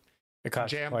of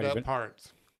jammed up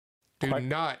parts. Do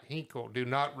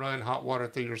not run hot water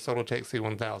through your Solotech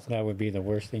C1000. That would be the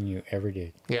worst thing you ever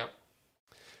did. Yeah.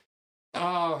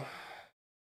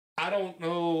 I don't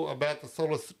know about the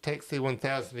Solotech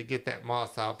C1000 to get that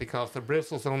moss out because the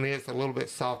bristles on it's a little bit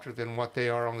softer than what they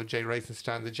are on the J.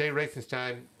 Racenstein. The J.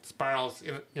 Racenstein spirals,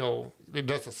 it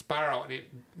does a spiral and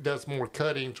it does more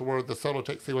cutting to where the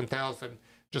Solotech C1000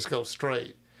 just goes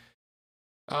straight.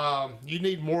 You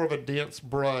need more of a dense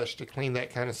brush to clean that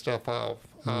kind of stuff off.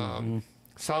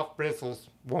 Soft bristles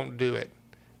won't do it.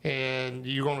 And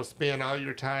you're going to spend all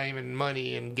your time and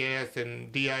money and gas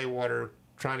and DI water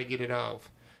trying to get it off.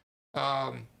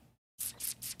 Trying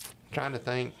to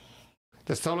think.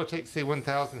 The Solotech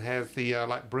C1000 has the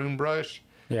like broom brush.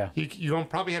 Yeah. You're going to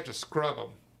probably have to scrub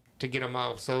them to get them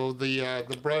off. So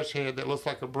the brush head that looks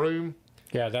like a broom.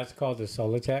 Yeah, that's called the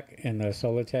Solotech. And the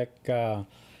Solotech,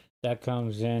 that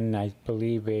comes in, I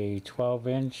believe, a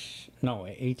 18-inch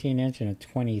and a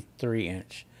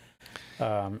 23-inch.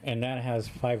 And that has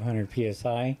 500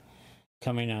 PSI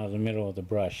coming out of the middle of the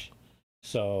brush.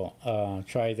 So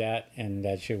try that, and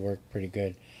that should work pretty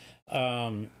good.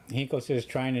 Hinko says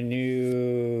trying a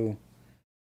new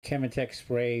Chematech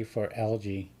spray for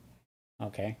algae.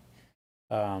 Okay.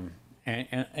 And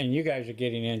you guys are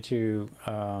getting into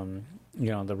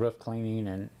the roof cleaning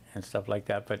and stuff like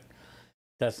that, but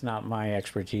that's not my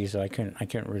expertise, so I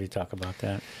couldn't really talk about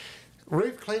that.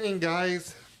 Roof cleaning,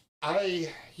 guys, I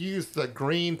use the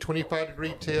green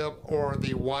 25-degree tip or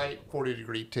the white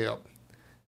 40-degree tip.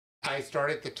 I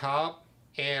start at the top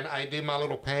and I do my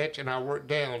little patch and I work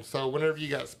down. So whenever you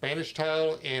got Spanish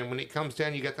tile and when it comes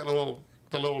down, you got the little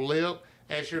lip.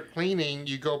 As you're cleaning,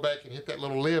 you go back and hit that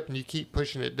little lip and you keep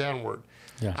pushing it downward.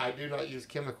 Yeah. I do not use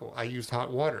chemical. I use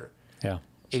hot water. Yeah.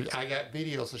 I got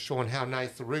videos of showing how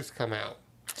nice the roofs come out.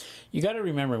 You got to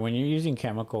remember when you're using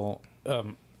chemical,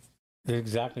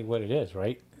 exactly what it is,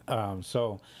 right?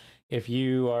 So if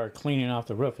you are cleaning off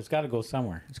the roof, it's got to go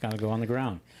somewhere. It's got to go on the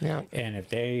ground. Yeah. And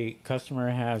if customer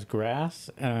has grass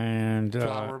and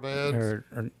flower beds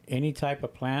or any type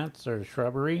of plants or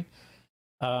shrubbery,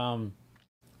 what's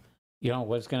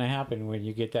going to happen when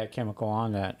you get that chemical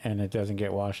on that and it doesn't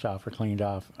get washed off or cleaned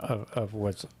off of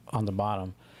what's on the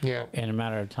bottom. Yeah. In a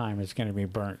matter of time, it's going to be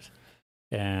burnt.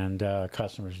 And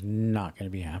customers not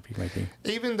going to be happy with you.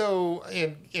 Even though,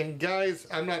 and guys,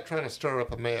 I'm not trying to stir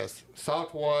up a mess.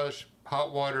 Soft wash,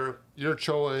 hot water, your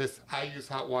choice. I use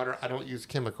hot water. I don't use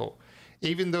chemical.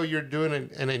 Even though you're doing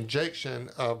an injection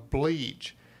of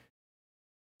bleach,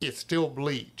 it's still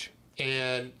bleach.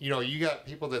 And, you got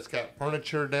people that's got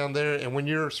furniture down there, and when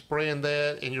you're spraying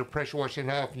that and you're pressure washing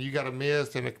it off and you got a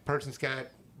mist and a person's got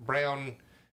brown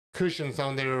cushions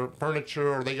on their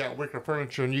furniture or they got wicker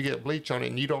furniture and you get bleach on it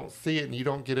and you don't see it and you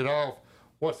don't get it off,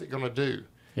 what's it going to do?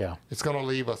 Yeah. It's going to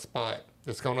leave a spot.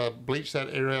 It's going to bleach that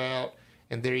area out,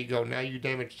 and there you go. Now you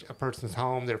damage a person's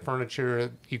home, their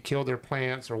furniture, you kill their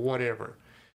plants or whatever.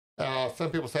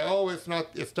 Some people say, oh, it's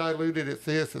diluted, it's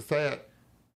this, it's that.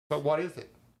 But what is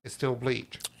it? It's still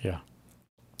bleach. Yeah.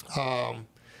 I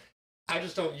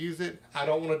just don't use it. I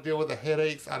don't want to deal with the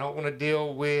headaches. I don't want to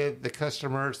deal with the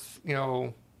customers,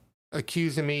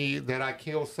 accusing me that I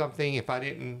killed something. If I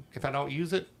don't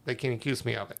use it, they can accuse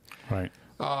me of it. Right.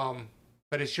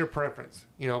 But it's your preference.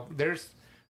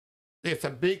 It's a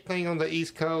big thing on the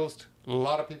East Coast. A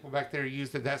lot of people back there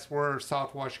use it. That's where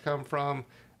soft wash come from.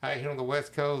 Out here on the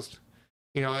West Coast,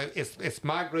 it's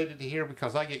migrated to here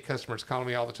because I get customers calling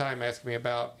me all the time asking me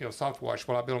about, soft wash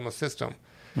while I build them a system.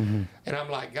 Mm-hmm. And I'm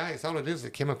like, guys, all it is a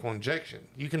chemical injection.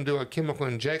 You can do a chemical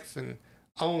injection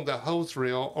on the hose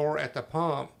reel or at the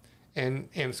pump and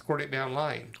squirt it down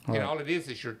line. All and right. All it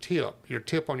is your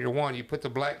tip on your wand. You put the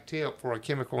black tip for a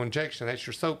chemical injection. That's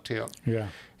your soap tip. Yeah.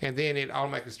 And then it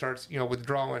automatically starts,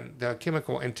 withdrawing the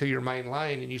chemical into your main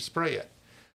line and you spray it.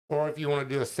 Or if you want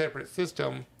to do a separate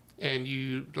system and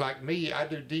you, like me, I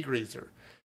do degreaser.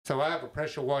 So I have a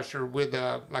pressure washer with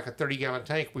like a 30-gallon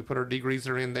tank. We put our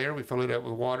degreaser in there. We fill it up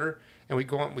with water and we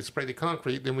go out and we spray the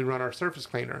concrete. Then we run our surface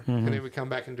cleaner. Mm-hmm. And then we come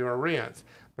back and do our rinse.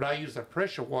 But I use a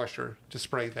pressure washer to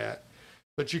spray that.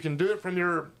 But you can do it from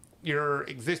your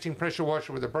existing pressure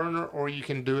washer with a burner, or you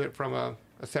can do it from a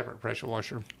separate pressure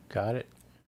washer. Got it.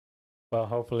 Well,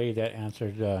 hopefully that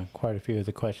answered quite a few of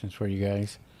the questions for you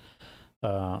guys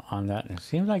on that. And it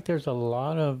seems like there's a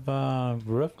lot of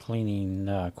roof cleaning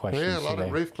questions. Yeah, a lot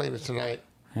of roof cleaning tonight.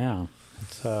 Yeah,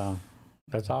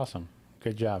 that's awesome.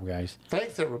 Good job, guys.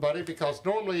 Thanks, everybody, because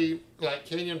normally, like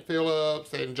Kenyon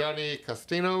Phillips and Johnny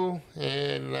Costino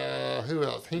and who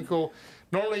else? Hinkle.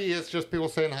 Normally, it's just people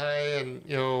saying hi and,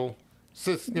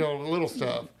 little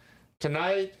stuff.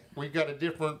 Tonight, we've got a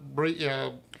different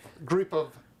group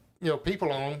of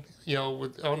people on,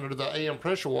 under the AM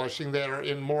pressure washing that are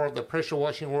in more of the pressure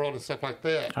washing world and stuff like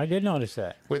that. I did notice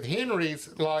that. With Henry's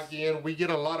login, we get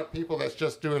a lot of people that's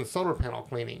just doing solar panel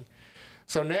cleaning.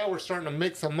 So now we're starting to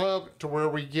mix them up to where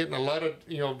we're getting a lot of,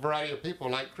 variety of people,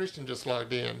 like Christian just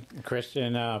logged in.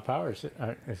 Christian Powers,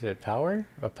 is it Power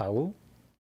or Powell?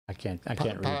 I can't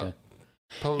read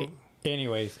that.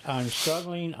 Anyways, I'm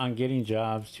struggling on getting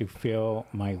jobs to fill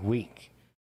my week.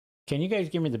 Can you guys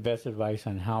give me the best advice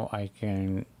on how I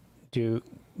can do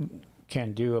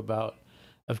about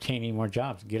obtaining more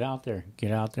jobs? Get out there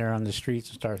on the streets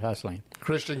and start hustling.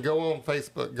 Christian, go on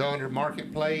Facebook, go under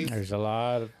Marketplace. There's a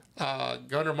lot of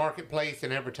go under Marketplace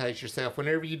and advertise yourself.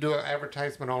 Whenever you do an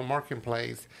advertisement on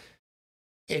Marketplace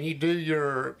and you do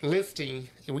your listing,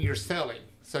 you're selling.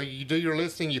 So you do your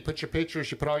listing, you put your pictures,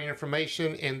 you put all your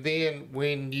information, and then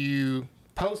when you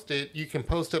post it, you can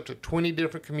post up to 20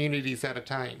 different communities at a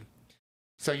time.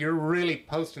 So you're really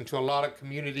posting to a lot of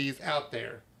communities out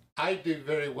there. I do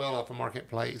very well off of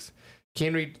Marketplace.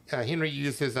 Henry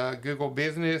uses Google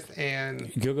Business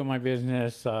and Google My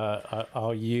Business.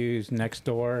 I'll use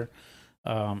Nextdoor.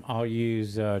 I'll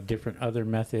use different other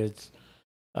methods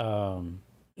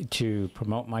to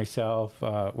promote myself.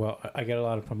 Well, I get a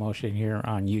lot of promotion here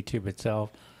on YouTube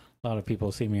itself. A lot of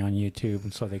people see me on YouTube,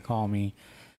 and so they call me.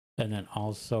 And then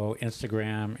also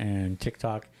Instagram and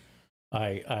TikTok.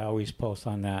 I always post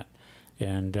on that.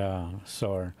 And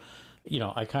so,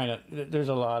 I kind of, there's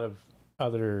a lot of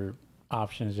other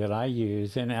options that I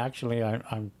use. And actually,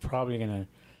 I'm probably going to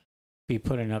be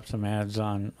putting up some ads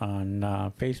on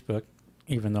Facebook,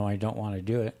 even though I don't want to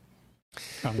do it.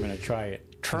 I'm going to try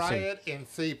it. Try it and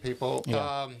see, people.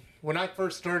 Yeah. When I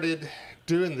first started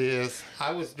doing this,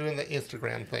 I was doing the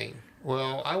Instagram thing.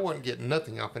 Well, I wasn't getting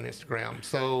nothing off of Instagram.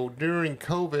 So during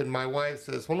COVID, my wife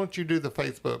says, why don't you do the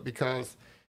Facebook? Because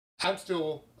I'm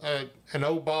still an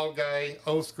old bald guy,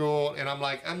 old school, and I'm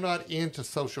like, I'm not into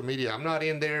social media. I'm not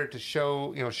in there to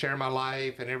show, share my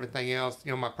life and everything else,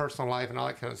 my personal life and all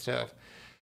that kind of stuff.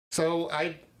 So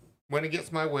I went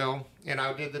against my will, and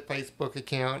I did the Facebook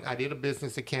account. I did a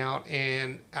business account,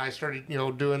 and I started,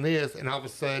 doing this, and all of a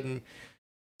sudden,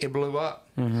 it blew up.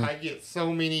 Mm-hmm. I get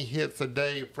so many hits a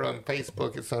day from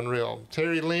Facebook, it's unreal.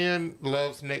 Terry Lynn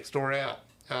loves Nextdoor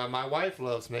app. My wife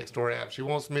loves Nextdoor app. She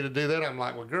wants me to do that. I'm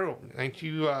like, well, girl, ain't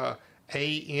you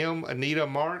A.M. Anita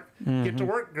Mark? Mm-hmm. Get to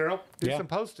work, girl. Do some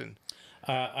posting.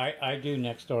 I do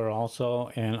Nextdoor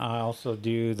also, and I also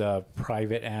do the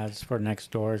private ads for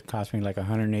Nextdoor. It costs me like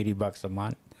 $180 a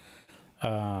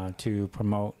month to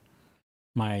promote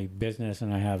my business,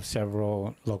 and I have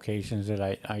several locations that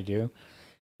I do.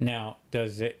 Now,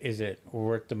 is it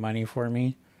worth the money for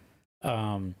me?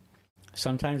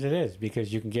 Sometimes it is,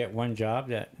 because you can get one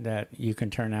job that you can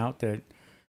turn out that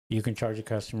you can charge a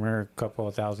customer a couple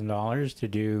of $1,000s to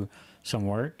do some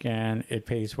work, and it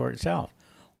pays for itself.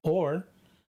 Or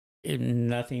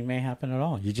nothing may happen at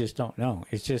all. You just don't know.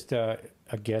 It's just a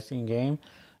guessing game.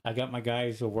 I got my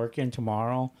guys working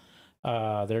tomorrow.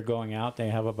 They're going out. They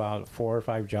have about 4 or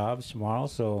 5 jobs tomorrow.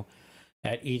 So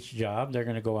at each job, they're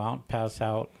going to go out and pass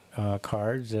out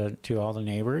cards to all the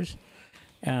neighbors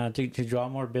to draw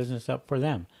more business up for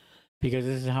them. Because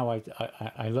this is how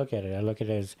I look at it. I look at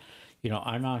it as,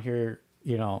 I'm out here,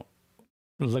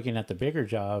 looking at the bigger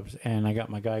jobs, and I got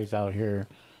my guys out here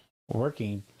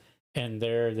working, and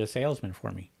they're the salesmen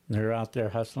for me. They're out there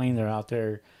hustling. They're out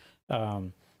there,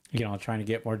 trying to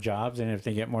get more jobs. And if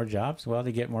they get more jobs, well,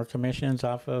 they get more commissions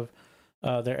off of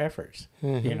their efforts,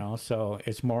 mm-hmm. So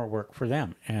it's more work for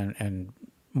them and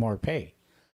more pay.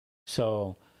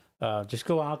 So just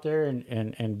go out there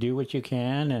and do what you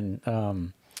can.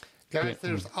 And guys,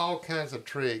 there's all kinds of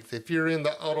tricks. If you're in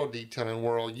the auto detailing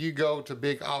world, you go to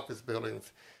big office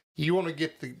buildings. You want to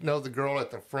get to know the girl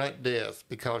at the front desk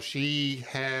because she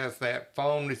has that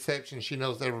phone reception. She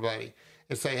knows everybody.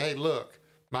 And say, hey, look,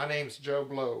 my name's Joe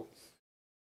Blow.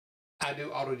 I do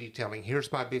auto detailing.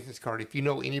 Here's my business card. If you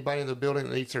know anybody in the building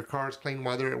that needs their cars cleaned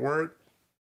while they're at work,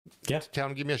 tell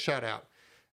them, give me a shout out.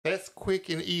 That's quick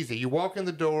and easy. You walk in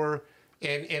the door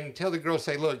and tell the girl,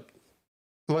 say, look,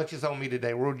 lunch is on me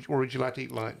today. Where would you like to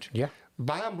eat lunch? Yeah.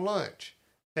 Buy them lunch.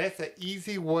 That's an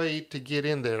easy way to get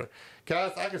in there.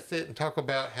 Guys, I could sit and talk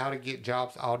about how to get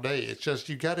jobs all day. It's just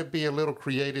you got to be a little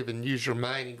creative and use your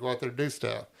mind and go out there and do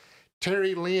stuff.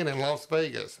 Terry Lynn in Las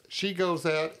Vegas, she goes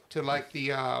out to like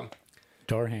the...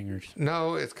 door hangers.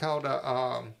 No, it's called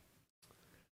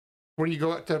where you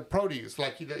go out to produce.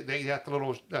 Like they got the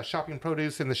little shopping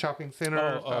produce in the shopping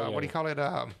center. Yeah. What do you call it?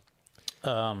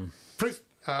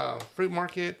 Fruit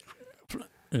market.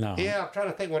 No. Yeah, I'm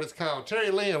trying to think what it's called. Terry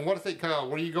Lynn, what is it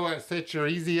called? Where you go out and set your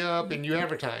easy up and you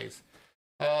advertise.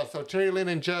 So Terry Lynn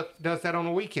and Jeff does that on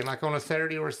a weekend, like on a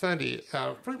Saturday or a Sunday,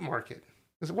 fruit market.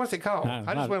 What's it called?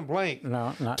 I just went blank.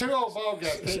 No, not Two old bald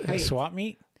guys. swap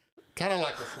meet. Kind of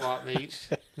like a swap meet.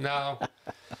 No.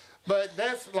 But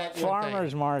that's like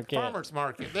Farmers market. Farmers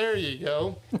market. There you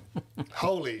go.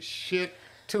 Holy shit.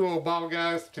 Two old bald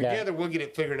guys. Together, we'll get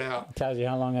it figured out. Tells you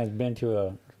how long I've been to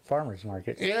a farmers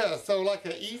market. Yeah, so like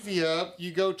an Easy Up,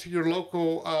 you go to your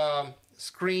local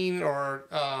screen or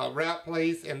wrap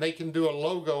place, and they can do a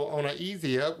logo on an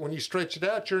Easy Up. When you stretch it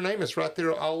out, your name is right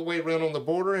there all the way around on the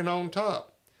border and on top.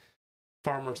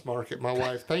 Farmers market, my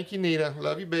wife. Thank you, Nita.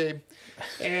 Love you, babe.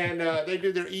 And they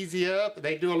do their Easy Up.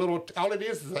 They do a little, all it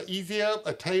is an Easy Up,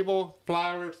 a table,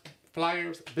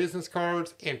 flyers, business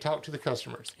cards, and talk to the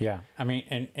customers. Yeah, I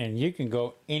mean, and you can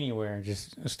go anywhere and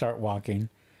just start walking,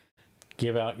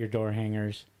 give out your door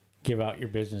hangers, give out your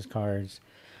business cards,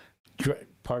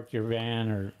 park your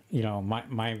van, or, you know,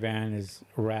 my van is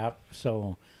wrapped,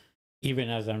 so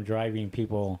even as I'm driving,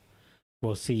 people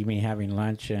will see me having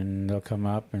lunch and they'll come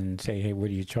up and say, hey, what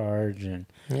do you charge? And,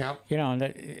 yeah, you know,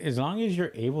 that, as long as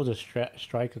you're able to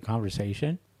strike a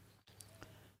conversation,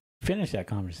 finish that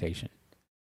conversation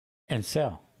and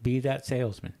sell. Be that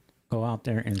salesman. Go out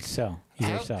there and sell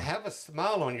yourself. Have a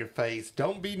smile on your face.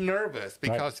 Don't be nervous,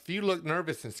 because if you look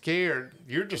nervous and scared,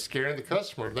 you're just scaring the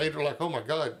customer. They're like, oh my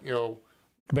God, you know,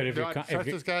 but if do I trust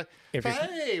this guy?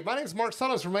 Hey, my name's Mark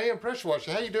Sullins from AM Pressure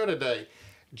Washing. How you doing today?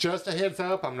 Just a heads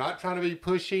up, I'm not trying to be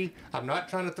pushy. I'm not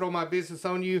trying to throw my business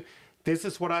on you. This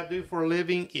is what I do for a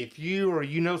living. If you or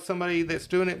you know somebody that's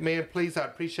doing it, man, please, I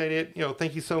appreciate it. You know,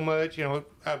 thank you so much. You know,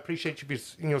 I appreciate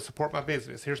you support my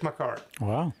business. Here's my card.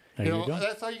 Wow. There you go.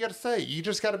 That's all you got to say. You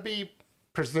just got to be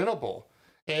presentable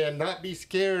and not be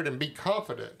scared and be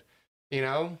confident, you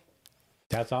know?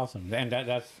 That's awesome. And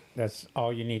that's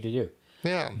all you need to do.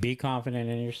 Yeah. Be confident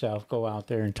in yourself. Go out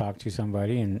there and talk to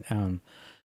somebody. And,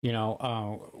 you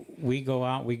know, we go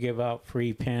out, we give out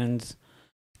free pens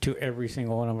to every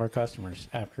single one of our customers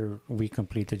after we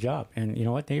complete the job. And you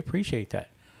know what? They appreciate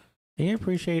that. They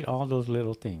appreciate all those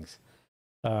little things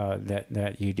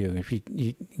that you do. If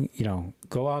you know,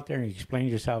 go out there and explain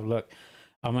to yourself, look,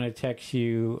 I'm going to text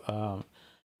you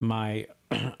my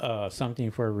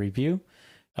something for a review.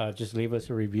 Just leave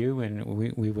us a review, and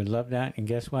we would love that. And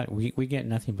guess what? We get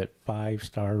nothing but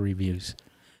 5-star reviews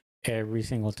every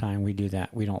single time we do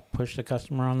that. We don't push the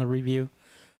customer on the review.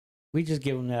 We just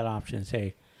give them that option.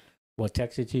 Say, we'll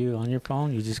text it to you on your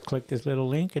phone. You just click this little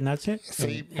link, and that's it.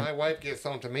 See, my wife gets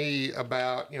on to me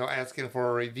about, you know, asking for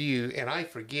a review, and I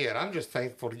forget. I'm just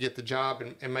thankful to get the job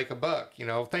and make a buck. You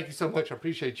know, thank you so much. I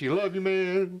appreciate you. Love you,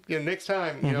 man. You know, next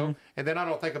time, you know, and then I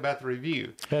don't think about the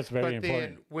review. That's very important. But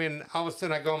then when all of a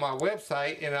sudden I go on my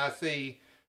website and I see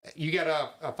you got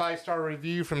a 5-star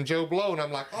review from Joe Blow, and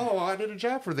I'm like, oh, I did a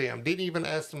job for them. Didn't even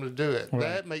ask them to do it. Right.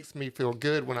 That makes me feel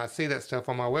good when I see that stuff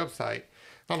on my website.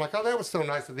 I'm like, oh, that was so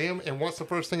nice of them. And what's the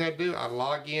first thing I do? I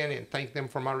log in and thank them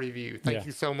for my review. Thank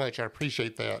you so much. I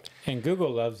appreciate that. And Google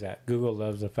loves that. Google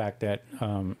loves the fact that,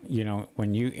 you know,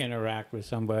 when you interact with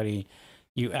somebody,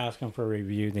 you ask them for a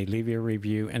review, they leave you a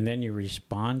review, and then you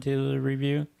respond to the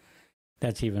review.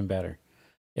 That's even better.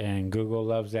 And Google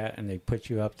loves that, and they put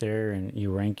you up there, and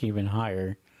you rank even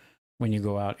higher when you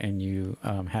go out and you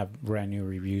have brand new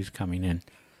reviews coming in.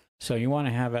 So you want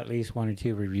to have at least 1 or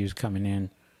 2 reviews coming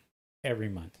in every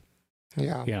month.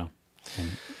 Yeah. Yeah.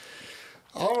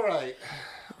 All right.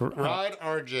 Rod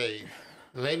RJ,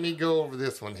 let me go over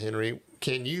this one, Henry.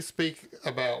 Can you speak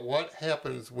about what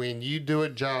happens when you do a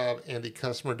job and the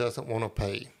customer doesn't want to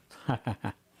pay?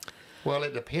 Well,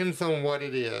 it depends on what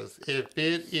it is. If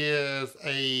it is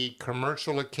a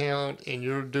commercial account and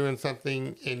you're doing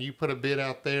something and you put a bid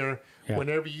out there,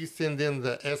 whenever you send them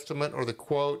the estimate or the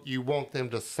quote, you want them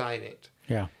to sign it.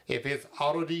 Yeah. If it's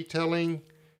auto detailing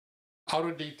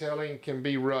can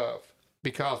be rough,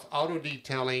 because auto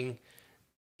detailing,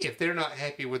 if they're not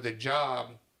happy with the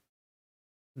job,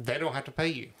 they don't have to pay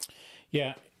you.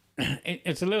 Yeah.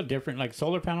 It's a little different. Like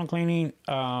solar panel cleaning,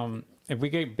 if we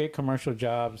get big commercial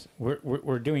jobs,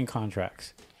 we're doing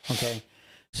contracts. Okay.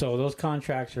 So those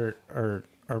contracts are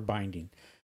binding.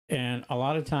 And a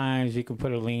lot of times you can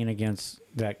put a lien against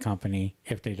that company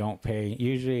if they don't pay.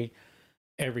 Usually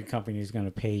every company is going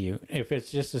to pay you. If it's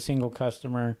just a single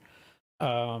customer,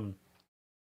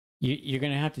 you're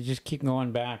going to have to just keep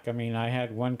going back. I mean, I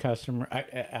had one customer,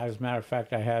 as a matter of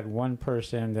fact, I had one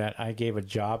person that I gave a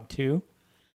job to,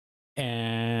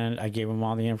 and I gave them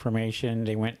all the information.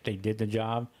 They did the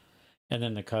job, and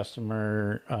then the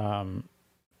customer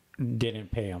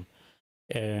didn't pay them.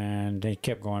 And they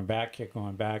kept going back.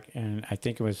 And I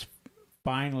think it was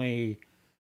finally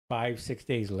 5-6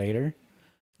 days later,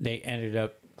 they ended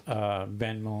up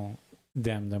Venmo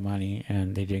them the money,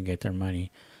 and they didn't get their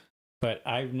money. But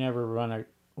I've never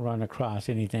run across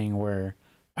anything where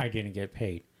I didn't get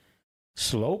paid.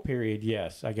 Slow period,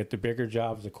 yes. I get the bigger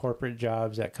jobs, the corporate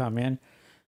jobs that come in,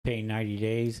 pay 90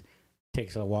 days,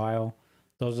 takes a while.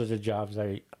 Those are the jobs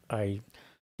I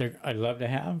love to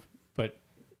have, but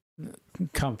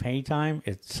come pay time,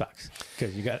 it sucks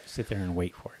because you got to sit there and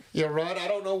wait for it. Yeah, Rod, I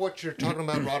don't know what you're talking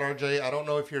about, Rod RJ. I don't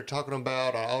know if you're talking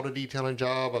about an auto detailing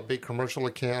job, a big commercial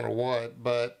account, or what,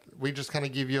 but we just kind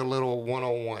of give you a little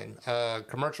one-on-one.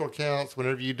 Commercial accounts,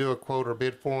 whenever you do a quote or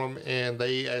bid for them and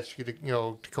they ask you to,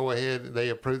 to go ahead, they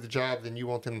approve the job, then you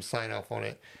want them to sign off on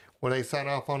it. When they sign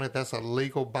off on it, that's a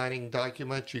legal binding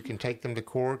document. You can take them to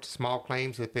court. Small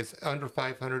claims, if it's under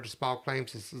 500, small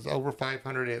claims. This is over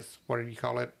 500. It's, what do you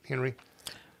call it, Henry?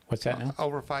 What's that now?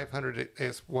 Over 500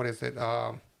 is, what is it?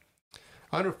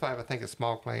 Under 5, I think it's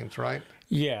small claims, right?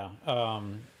 Yeah.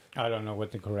 I don't know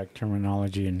what the correct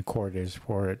terminology in court is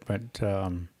for it, but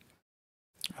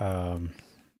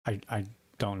I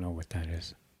don't know what that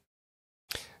is.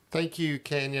 Thank you,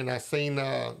 Canyon. I seen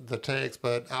the text,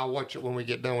 but I'll watch it when we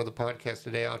get done with the podcast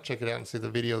today. I'll check it out and see the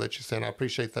video that you sent. I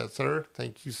appreciate that, sir.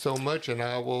 Thank you so much, and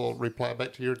I will reply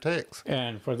back to your text.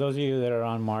 And for those of you that are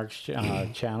on Mark's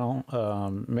channel,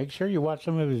 make sure you watch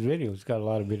some of his videos. He's got a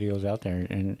lot of videos out there,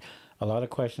 and a lot of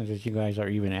questions that you guys are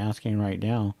even asking right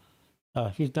now.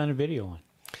 He's done a video on.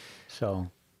 So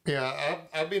yeah,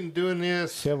 I've been doing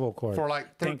this civil court for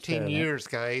like 13 years,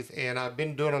 guys, and I've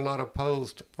been doing a lot of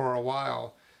posts for a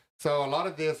while. So a lot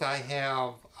of this I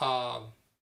have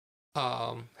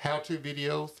how-to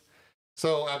videos.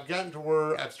 So I've gotten to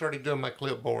where I've started doing my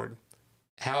clipboard.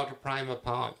 How to prime a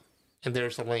pump, and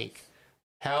there's a link.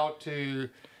 How to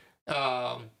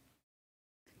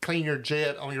clean your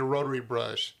jet on your rotary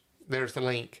brush. There's the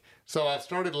link. So I've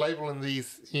started labeling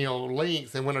these,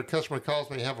 links, and when a customer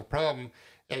calls me and have a problem,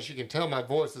 as you can tell, my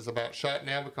voice is about shot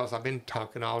now because I've been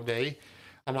talking all day.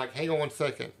 I'm like, hang on 1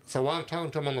 second. So while I'm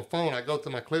talking to them on the phone, I go to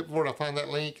my clipboard, I find that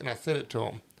link, and I send it to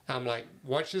them. I'm like,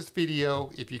 watch this video.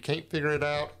 If you can't figure it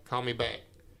out, call me back.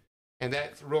 And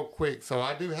that's real quick. So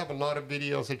I do have a lot of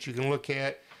videos that you can look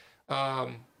at.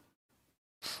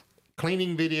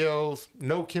 Cleaning videos,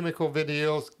 no chemical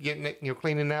videos,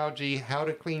 cleaning algae, how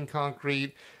to clean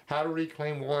concrete, how to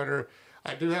reclaim water.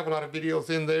 I do have a lot of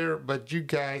videos in there, but you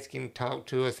guys can talk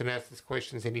to us and ask us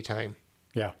questions anytime.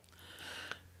 Yeah.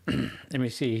 Let me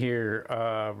see here.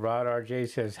 Rod RJ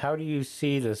says, how do you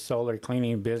see the solar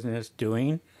cleaning business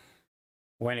doing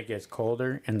when it gets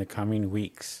colder in the coming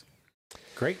weeks?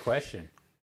 Great question.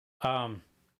 There's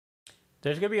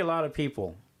going to be a lot of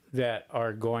people that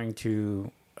are going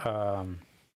to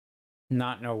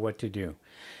not know what to do.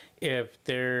 If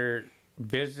their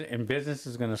business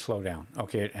is going to slow down.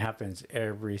 Okay, it happens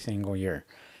every single year.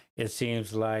 It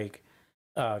seems like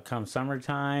come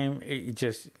summertime, it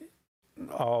just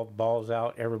all balls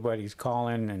out. Everybody's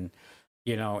calling, and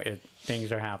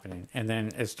things are happening. And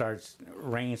then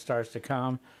rain starts to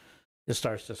come. It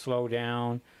starts to slow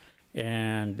down,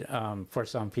 and for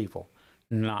some people,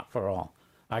 not for all.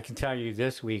 I can tell you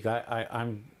this week,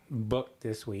 I'm booked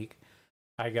this week.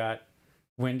 I got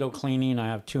window cleaning. I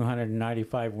have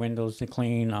 295 windows to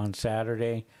clean on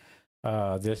Saturday.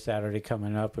 This Saturday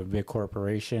coming up, a big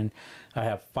corporation. I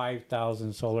have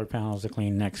 5,000 solar panels to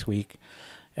clean next week,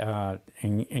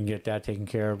 and get that taken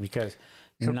care of because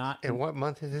And what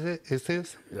month is it? Is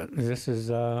this? This is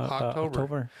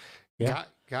October. Yeah,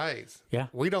 guys. Yeah,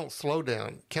 we don't slow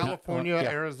down. California,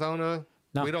 Arizona.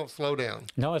 No. We don't slow down.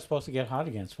 No, it's supposed to get hot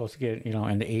again. It's supposed to get,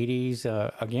 in the 80s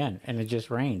again, and it just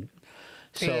rained.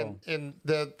 So, and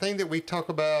the thing that we talk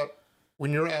about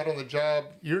when you're out on the job,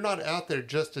 you're not out there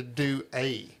just to do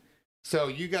So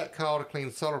you got called to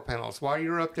clean solar panels. While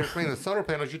you're up there cleaning the solar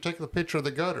panels, you take the picture of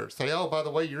the gutters. Say, oh, by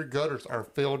the way, your gutters are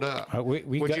filled up.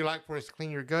 Would you like for us to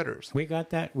clean your gutters? We got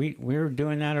that. We were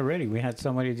doing that already. We had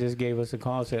somebody just gave us a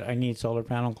call and said, I need solar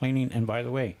panel cleaning. And by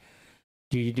the way,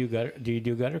 do you do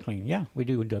gutter clean? Yeah, we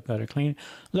do gutter clean.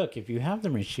 Look, if you have the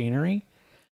machinery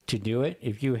to do it,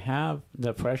 if you have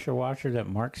the pressure washer that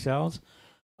Mark sells,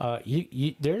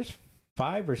 there's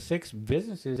 5 or 6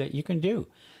 businesses that you can do.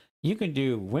 You can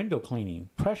do window cleaning,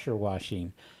 pressure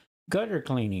washing, gutter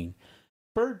cleaning,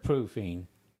 bird proofing,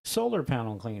 solar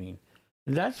panel cleaning.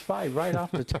 That's 5 right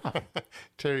off the top.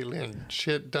 Terry Lynn,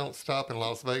 shit don't stop in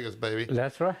Las Vegas, baby.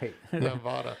 That's right.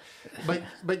 Nevada.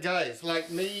 But guys, like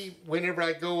me, whenever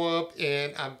I go up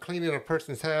and I'm cleaning a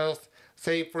person's house,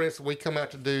 say, for instance, we come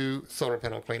out to do solar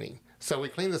panel cleaning. So we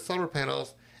clean the solar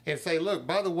panels and say, look,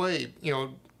 by the way,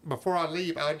 before I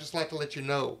leave, I'd just like to let you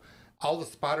know, all the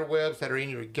spider webs that are in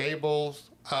your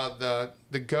gables, the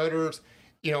gutters,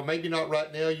 maybe not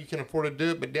right now, you can afford to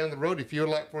do it, but down the road, if you would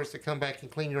like for us to come back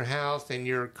and clean your house and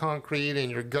your concrete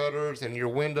and your gutters and your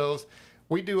windows,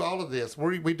 we do all of this.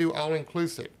 We do all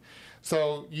inclusive.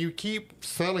 So you keep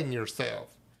selling yourself.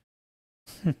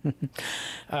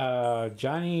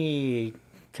 Johnny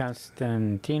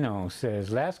Constantino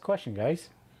says, last question, guys.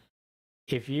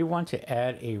 If you want to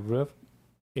add a roof,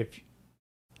 if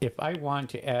I want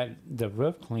to add the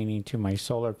roof cleaning to my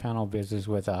solar panel business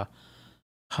with a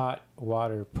hot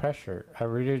water pressure, I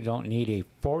really don't need a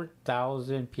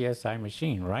 4,000 psi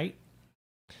machine, right?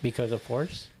 Because of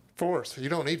force? Force. You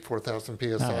don't need 4,000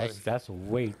 psi. No, that's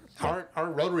way. Our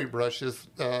rotary brushes,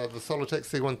 the Solartech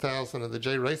C1000 and the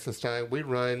J Racing we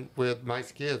run with my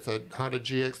skids, a Honda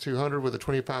GX200 with a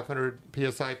 2,500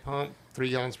 psi pump, 3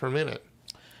 gallons per minute.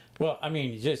 Well, I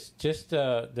mean, just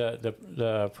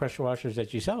the pressure washers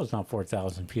that you sell is not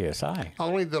 4,000 psi.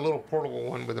 Only the little portable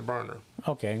one with a burner.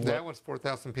 Okay. That one's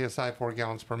 4,000 psi, 4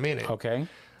 gallons per minute. Okay.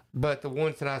 But the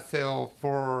ones that I sell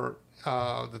for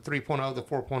the 3.0, the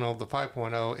 4.0, the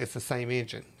 5.0, it's the same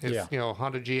engine. It's,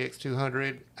 Honda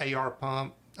GX200, AR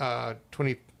pump,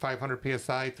 2,500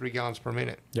 psi, 3 gallons per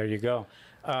minute. There you go.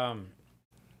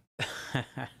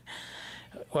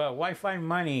 Well, Wi-Fi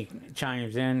Money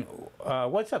chimes in.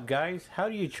 What's up, guys? How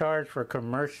do you charge for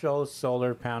commercial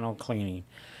solar panel cleaning?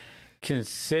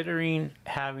 Considering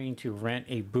having to rent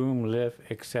a boom lift,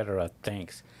 etc.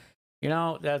 Thanks.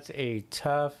 That's a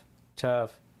tough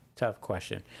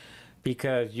question,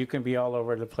 because you can be all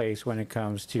over the place when it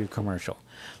comes to commercial.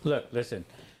 Look, listen,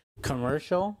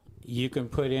 commercial, you can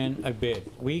put in a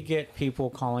bid. We get people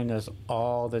calling us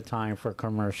all the time for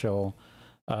commercial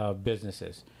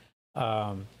businesses.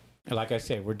 Like I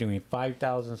said, we're doing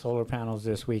 5,000 solar panels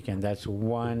this weekend. That's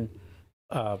one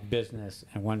business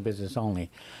and one business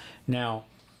only. Now,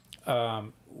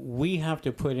 we have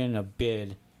to put in a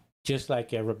bid just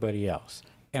like everybody else,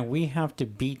 and we have to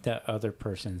beat that other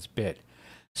person's bid.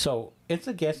 So it's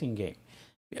a guessing game.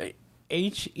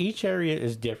 Each area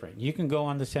is different. You can go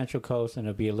on the Central Coast and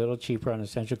it'll be a little cheaper on the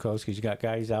Central Coast because you got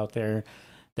guys out there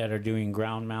that are doing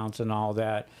ground mounts and all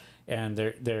that, and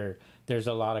there's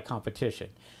a lot of competition.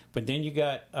 But then you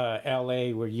got LA,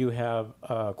 where you have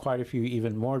quite a few,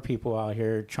 even more people out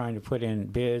here trying to put in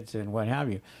bids and what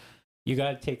have you. You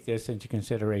got to take this into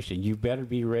consideration. You better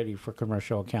be ready for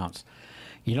commercial accounts.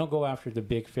 You don't go after the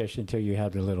big fish until you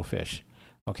have the little fish.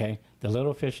 Okay, the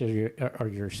little fish are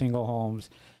your single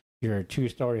homes, your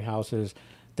 2-story houses.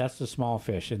 That's the small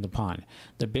fish in the pond.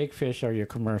 The big fish are your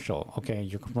commercial. Okay,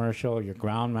 your commercial, your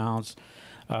ground mounts,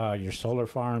 your solar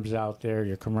farms out there,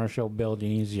 your commercial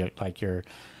buildings, like your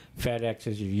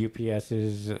FedExes, your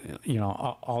UPSs,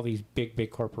 all these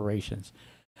big corporations.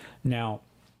 Now,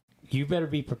 you better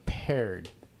be prepared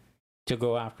to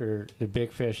go after the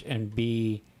big fish and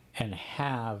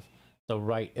have the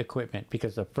right equipment,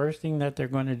 because the first thing that they're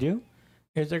going to do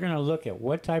is they're going to look at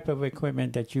what type of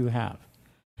equipment that you have.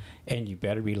 And you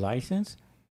better be licensed,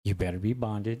 you better be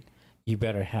bonded, you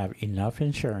better have enough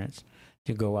insurance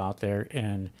to go out there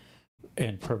and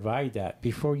provide that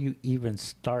before you even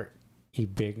start a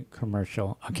big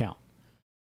commercial account.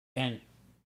 And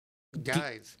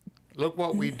guys, look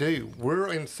what we do.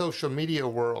 We're in social media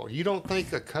world. You don't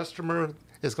think a customer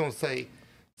is going to say,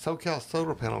 SoCal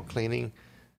solar panel cleaning,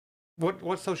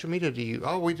 what social media do you?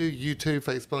 Oh, we do YouTube,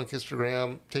 Facebook,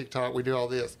 Instagram, TikTok. We do all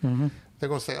this. Mm-hmm. They're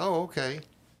going to say, oh, okay.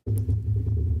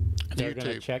 They're going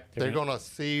to check. They're going to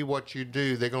see what you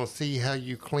do. They're going to see how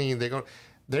you clean. They're going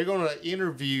to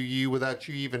interview you without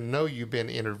you even know you've been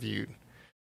interviewed.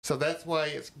 So that's why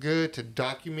it's good to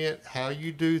document how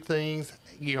you do things,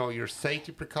 your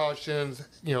safety precautions,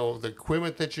 the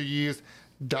equipment that you use,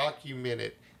 document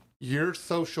it. Your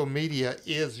social media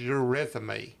is your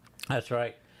resume. That's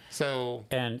right. So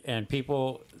and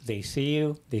people, they see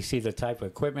you, they see the type of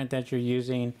equipment that you're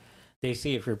using, they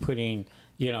see if you're putting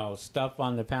stuff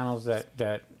on the panels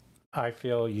that I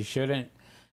feel you shouldn't.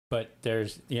 But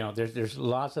there's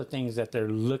lots of things that they're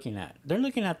looking at. They're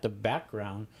looking at the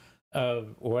background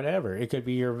of whatever. It could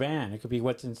be your van. It could be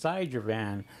what's inside your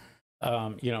van.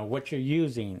 What you're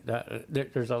using.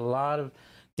 There's a lot of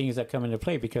things that come into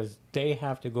play because they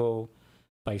have to go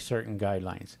by certain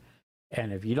guidelines.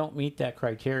 And if you don't meet that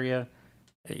criteria,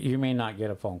 you may not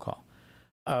get a phone call.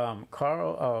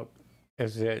 Carl,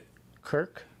 is it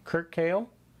Kirk Kale?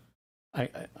 I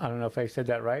don't know if I said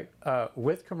that right.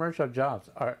 With commercial jobs,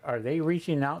 are they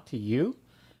reaching out to you,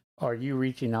 or are you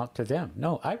reaching out to them?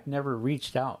 No, I've never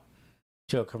reached out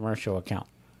to a commercial account.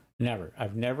 Never.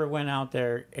 I've never went out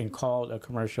there and called a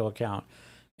commercial account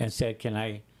and said, can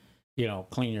I,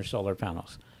 clean your solar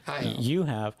panels? You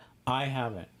have. I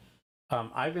haven't.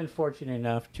 I've been fortunate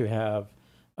enough to have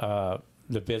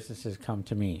the businesses come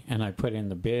to me, and I put in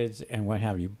the bids and what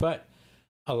have you. But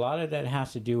a lot of that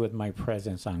has to do with my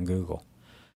presence on Google,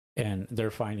 and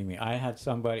they're finding me. I had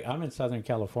somebody, I'm in Southern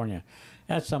California,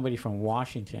 I had somebody from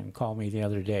Washington call me the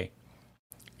other day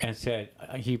and said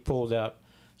he pulled up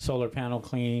solar panel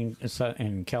cleaning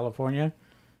in California.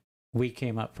 We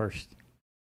came up first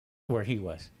where he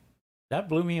was. That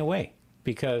blew me away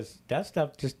because that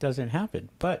stuff just doesn't happen.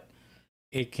 But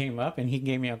it came up, and he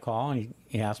gave me a call, and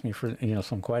he asked me for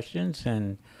some questions,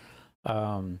 and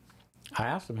I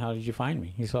asked him, "How did you find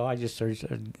me?" He said, "I just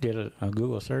did a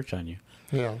Google search on you."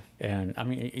 Yeah. And I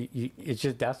mean, it's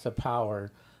just, that's the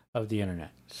power of the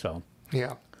internet. So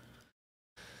Yeah.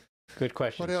 good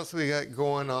question. What else we got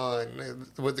going on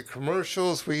with the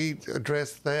commercials? We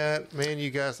addressed that. Man, you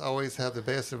guys always have the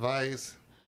best advice.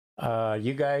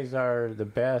 You guys are the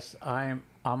best. I'm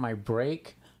on my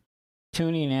break,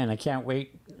 tuning in. I can't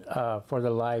wait for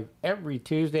the live every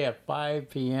Tuesday at 5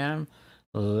 p.m.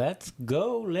 Let's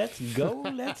go, let's go,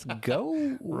 let's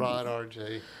go. Right,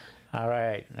 RJ. All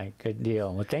right, good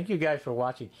deal. Well, thank you guys for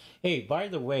watching. Hey, by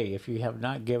the way, if you have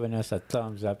not given us a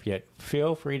thumbs up yet,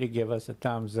 feel free to give us a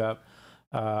thumbs up.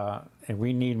 And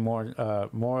we need more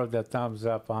of the thumbs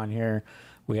up on here.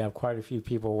 We have quite a few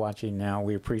people watching now.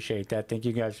 We appreciate that. Thank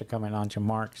you guys for coming on to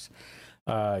Mark's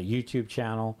YouTube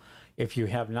channel. If you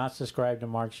have not subscribed to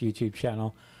Mark's YouTube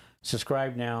channel,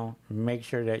 subscribe now. Make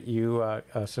sure that you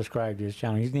subscribe to his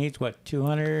channel. He needs, what,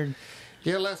 200?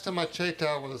 Yeah, last time I checked,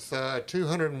 I was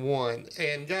 201.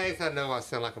 And guys, I know I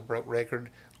sound like a broke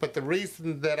record, but the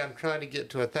reason that I'm trying to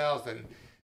get to 1,000,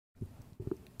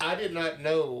 I did not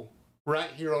know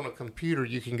right here on a computer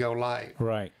you can go live.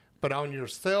 Right. But on your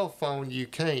cell phone, you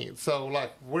can't. So,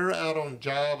 like, we're out on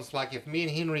jobs. Like, if me and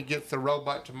Henry gets the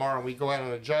robot tomorrow and we go out on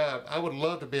a job, I would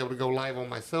love to be able to go live on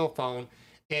my cell phone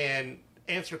and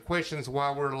answer questions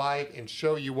while we're live and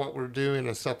show you what we're doing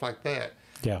and stuff like that.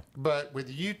 Yeah. But with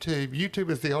YouTube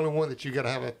is the only one that you got to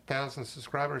have 1,000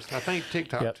 subscribers. I think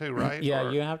TikTok too, right?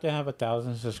 Yeah, you have to have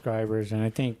 1,000 subscribers, and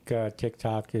I think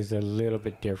TikTok is a little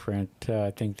bit different. I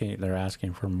think they're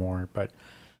asking for more, but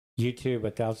YouTube,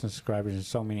 1,000 subscribers and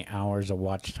so many hours of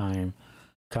watch time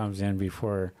comes in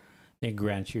before they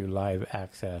grant you live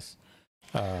access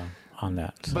on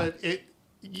that. So. But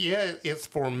it's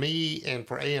for me and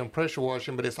for AM Pressure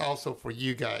Washing, but it's also for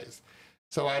you guys.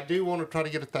 So I do want to try to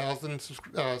get 1,000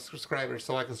 subscribers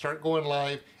so I can start going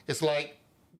live. It's like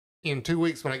in 2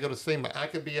 weeks when I go to SEMA, I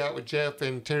could be out with Jeff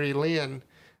and Terry Lynn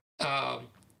at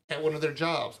one of their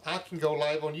jobs. I can go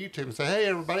live on YouTube and say, "Hey,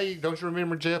 everybody, don't you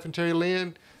remember Jeff and Terry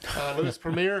Lynn, Louis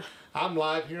Premier? I'm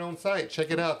live here on site.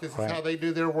 Check it out. This is how they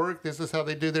do their work. This is how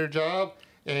they do their job,"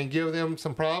 and give them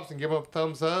some props and give them a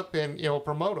thumbs up and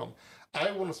promote them. I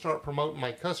want to start promoting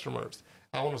my customers.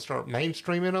 I want to start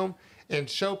mainstreaming them and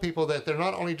show people that they're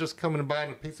not only just coming and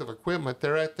buying a piece of equipment,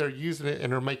 they're out there using it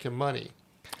and they're making money.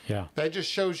 Yeah. That just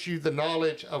shows you the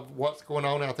knowledge of what's going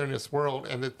on out there in this world,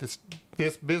 and that this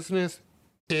business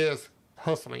is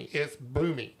hustling. It's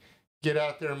booming. Get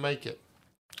out there and make it.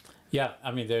 Yeah,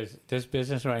 I mean, this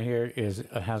business right here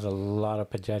has a lot of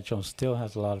potential, still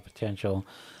has a lot of potential.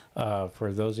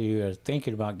 For those of you that are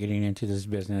thinking about getting into this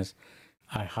business,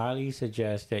 I highly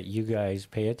suggest that you guys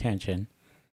pay attention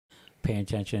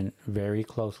very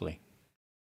closely.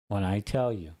 When I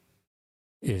tell you,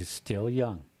 it's still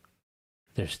young.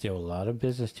 There's still a lot of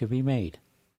business to be made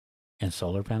in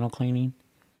solar panel cleaning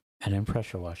and in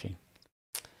pressure washing.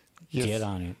 Yes. Get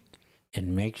on it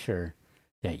and make sure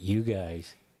that you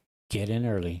guys get in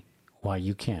early while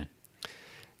you can.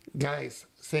 Guys,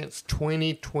 since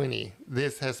 2020,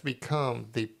 this has become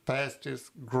the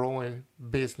fastest growing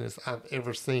business I've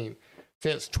ever seen.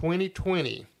 Since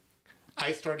 2020,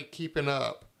 I started keeping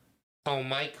up on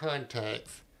my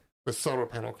contacts with solar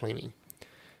panel cleaning.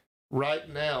 Right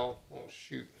now, oh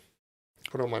shoot,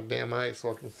 put on my damn eyes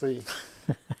so I can see.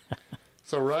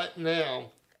 So right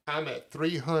now, I'm at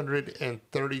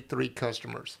 333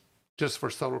 customers just for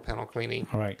solar panel cleaning.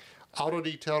 All right. Auto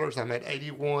detailers, I'm at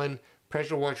 81.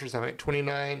 Pressure washers, I'm at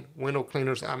 29. Window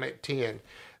cleaners, I'm at 10.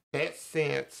 That's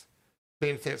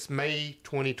been since May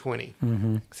 2020,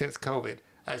 since COVID.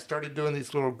 I started doing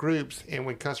these little groups, and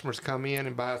when customers come in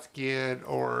and buy a skid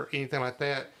or anything like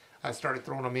that, I started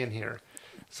throwing them in here.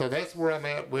 So that's where I'm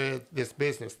at with this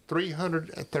business.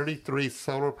 333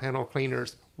 solar panel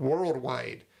cleaners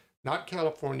worldwide, not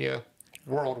California,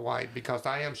 worldwide, because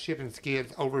I am shipping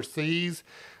skids overseas.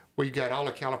 We've got all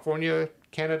of California,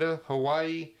 Canada,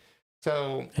 Hawaii.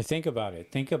 So think about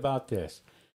it. Think about this,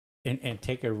 and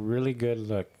take a really good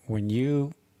look. When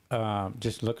you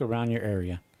just look around your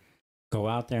area, go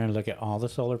out there and look at all the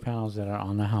solar panels that are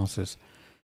on the houses.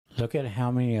 Look at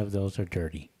how many of those are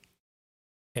dirty.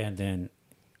 and then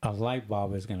a light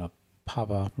bulb is going to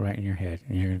pop up right in your head,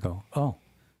 and you're going to go, oh,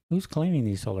 who's cleaning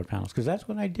these solar panels? Because that's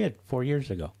what I did 4 years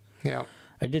ago. Yeah.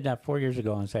 I did that 4 years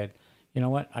ago and said, you know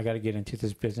what? I got to get into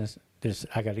this business.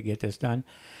 I got to get this done.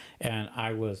 And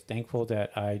I was thankful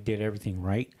that I did everything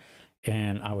right.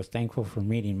 And I was thankful for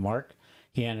meeting Mark.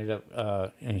 He ended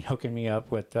up hooking me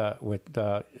up with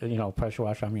pressure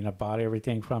washer. I mean, I bought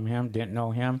everything from him. Didn't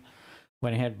know him.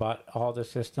 Went ahead, bought all the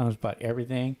systems, bought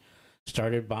everything.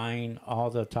 Started buying all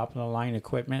the top of the line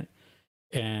equipment.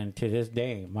 And to this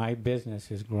day, my business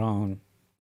has grown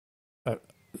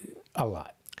a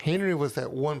lot. Henry was at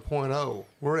 1.0.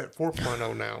 We're at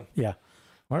 4.0 now. Yeah.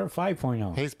 We're at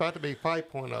 5.0. He's about to be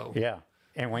 5.0. Yeah.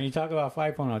 And when you talk about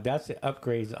 5.0, that's the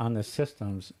upgrades on the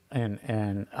systems.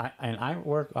 And I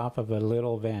work off of a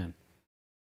little van.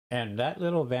 And that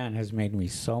little van has made me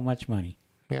so much money.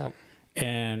 Yeah.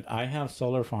 And I have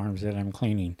solar farms that I'm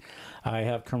cleaning. I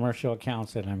have commercial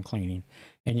accounts that I'm cleaning.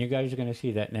 And you guys are going to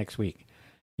see that next week.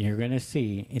 You're going to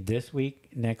see this week,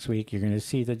 next week, you're going to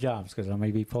see the jobs because I'm going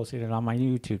to be posting it on my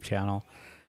YouTube channel.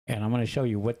 And I'm going to show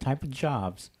you what type of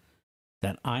jobs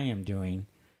that I am doing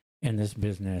in this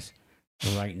business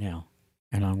right now.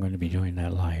 And I'm going to be doing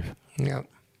that live. Yeah.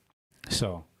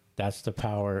 So that's the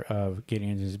power of getting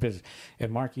into this business.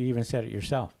 And Mark, you even said it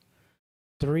yourself.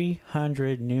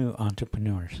 300 new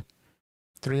entrepreneurs.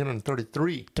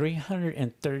 333.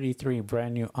 333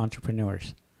 brand new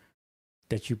entrepreneurs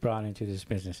that you brought into this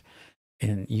business.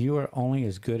 And you are only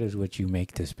as good as what you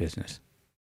make this business.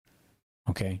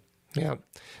 Okay? Yeah.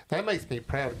 That makes me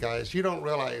proud, guys. You don't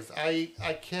realize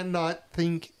I cannot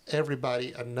thank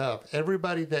everybody enough.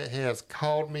 Everybody that has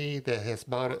called me, that has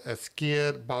bought a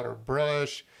skid, bought a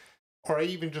brush, or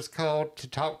even just called to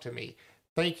talk to me.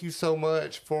 Thank you so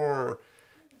much for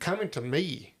coming to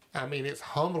me. I mean, it's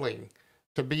humbling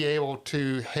to be able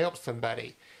to help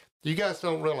somebody. You guys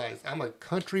don't realize I'm a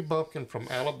country bumpkin from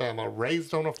Alabama,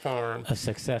 raised on a farm. A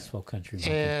successful country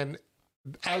bumpkin. And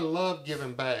I love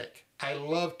giving back. I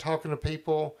love talking to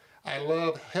people. I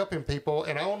love helping people.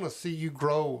 And I want to see you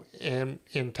grow and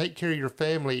take care of your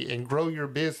family and grow your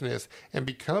business and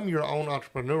become your own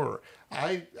entrepreneur.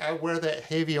 I wear that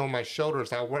heavy on my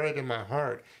shoulders. I wear it in my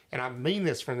heart. And I mean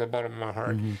this from the bottom of my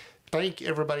heart. Mm-hmm. Thank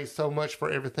everybody so much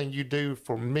for everything you do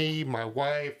for me, my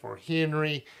wife, for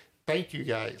Henry. Thank you,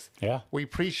 guys. Yeah. We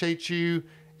appreciate you,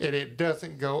 and it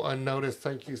doesn't go unnoticed.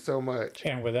 Thank you so much.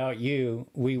 And without you,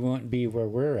 we wouldn't be where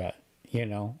we're at. You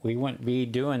know, we wouldn't be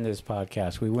doing this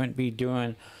podcast. We wouldn't be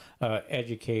doing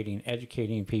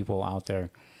educating people out there.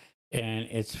 And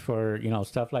it's for,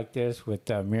 stuff like this with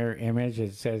mirror image.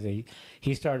 It says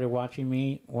he started watching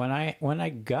me when I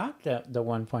got the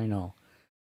 1.0.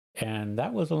 And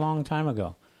that was a long time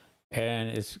ago. And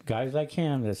it's guys like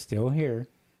him that's still here,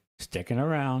 sticking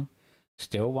around,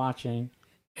 still watching,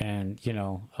 and,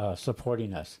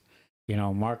 supporting us.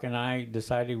 Mark and I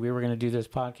decided we were going to do this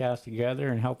podcast together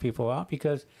and help people out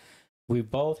because we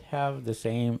both have the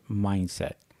same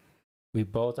mindset. We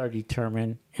both are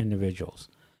determined individuals.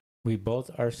 We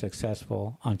both are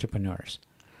successful entrepreneurs.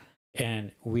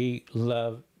 And we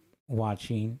love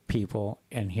watching people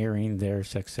and hearing their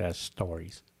success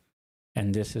stories.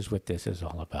 And this is what this is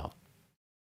all about,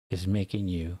 is making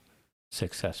you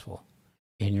successful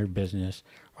in your business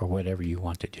or whatever you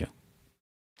want to do.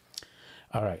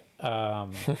 All right.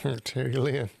 Terry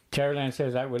Lynn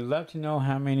says, I would love to know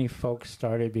how many folks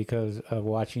started because of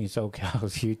watching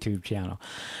SoCal's YouTube channel,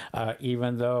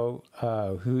 even though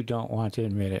who don't want to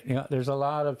admit it. There's a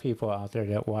lot of people out there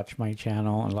that watch my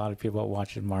channel and a lot of people that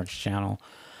watch Mark's channel.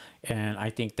 And I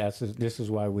think this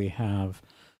is why we have,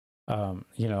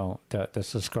 the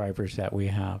subscribers that we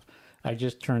have. I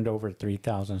just turned over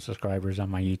 3,000 subscribers on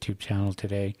my YouTube channel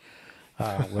today.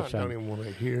 Which I don't even want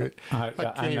to hear it. I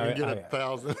can't even get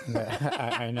 1,000.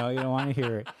 I know you don't want to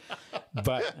hear it,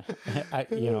 but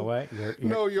you know what?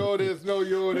 No, it is.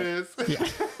 Yeah.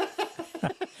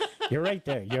 You're right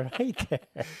there.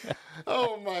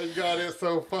 Oh my God, it's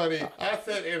so funny. I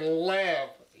sit and laugh.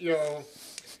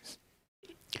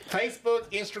 Facebook,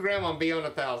 Instagram, I'm beyond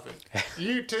 1,000.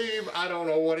 YouTube, I don't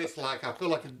know what it's like. I feel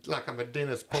like I'm a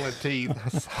dentist pulling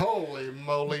teeth. Holy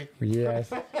moly.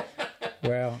 Yes.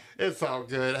 Well, it's all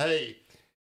good. Hey,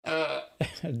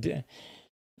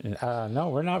 no,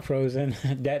 we're not frozen.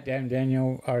 Damn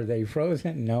Daniel, are they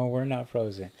frozen? No, we're not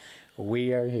frozen.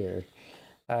 We are here.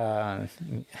 No,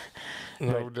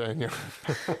 Daniel.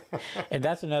 And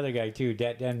that's another guy too.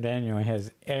 Damn Daniel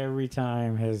has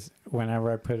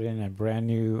whenever I put in a brand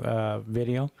new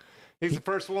video. He's the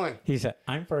first one. He said,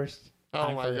 "I'm first."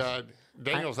 Oh my God,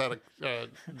 Daniel's out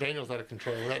of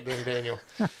control. That damn Daniel.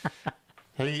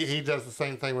 He does the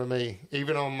same thing with me.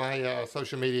 Even on my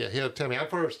social media, he'll tell me, I'm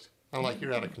first. I'm like,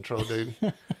 you're out of control, dude.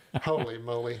 Holy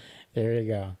moly. There you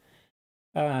go.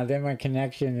 Then my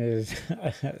connection is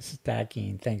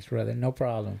stacking. Thanks, brother. No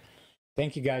problem.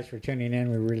 Thank you guys for tuning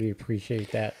in. We really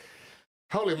appreciate that.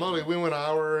 Holy moly, we went an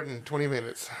hour and 20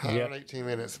 minutes, hour Yep. and 18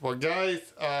 minutes. Well,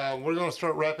 guys, we're going to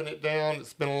start wrapping it down.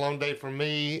 It's been a long day for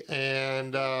me.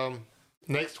 And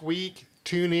next week,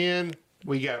 tune in.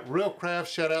 We got Real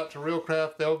Craft. Shout out to Real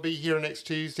Craft. They'll be here next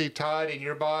Tuesday. Todd and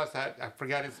your boss, I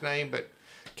forgot his name, but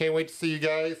can't wait to see you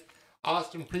guys.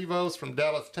 Austin Prevost from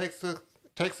Dallas,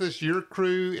 Texas, your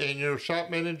crew and your shop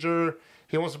manager.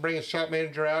 He wants to bring his shop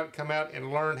manager out, come out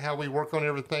and learn how we work on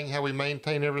everything, how we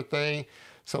maintain everything.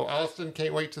 So, Austin,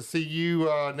 can't wait to see you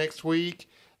next week.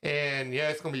 And, yeah,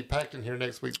 it's going to be packed in here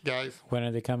next week, guys. When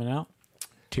are they coming out?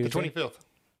 Tuesday? The 25th.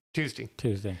 Tuesday.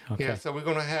 Tuesday. Okay. Yeah, so we're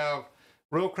going to have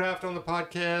Real Craft on the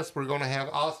podcast. We're going to have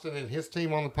Austin and his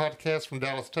team on the podcast from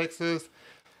Dallas, Texas.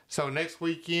 So, next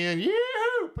weekend,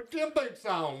 put them boots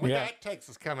on. We got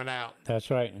Texas coming out. That's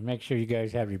right. And make sure you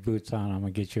guys have your boots on. I'm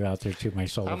going to get you out there to my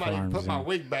solar I might even farms. put my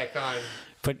wig back on.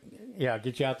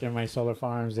 Get you out there to my solar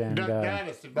farms and Duck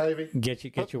Dynasty, baby. get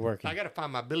you working. I got to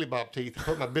find my Billy Bob teeth and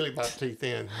put my Billy Bob teeth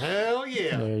in. Hell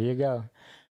yeah. There you go.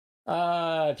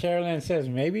 Chairlyn says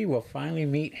maybe we'll finally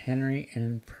meet Henry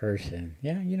in person.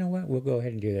 Yeah, you know what? We'll go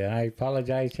ahead and do that. I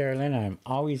apologize, Chairlyn. I'm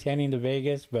always heading to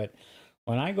Vegas, but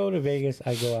when I go to Vegas,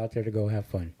 I go out there to go have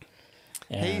fun.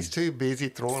 And he's too busy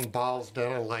throwing balls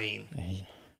down a lane.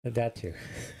 That too.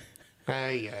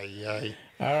 Ay.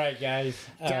 All right, guys.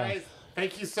 Guys,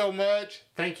 thank you so much.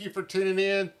 Thank you for tuning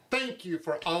in. Thank you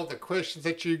for all the questions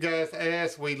that you guys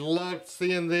asked. We loved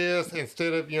seeing this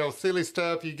instead of, silly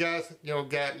stuff. You guys,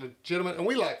 got legitimate, and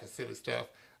we like the silly stuff.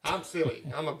 I'm silly.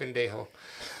 I'm a pendejo.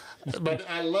 But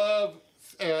I love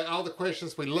all the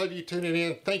questions. We love you tuning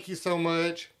in. Thank you so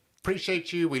much.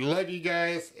 Appreciate you. We love you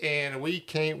guys, and we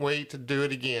can't wait to do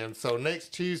it again. So next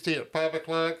Tuesday at 5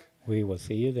 o'clock. We will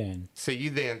see you then. See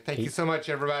you then. Thank you so much,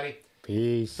 everybody.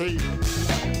 Peace. Peace.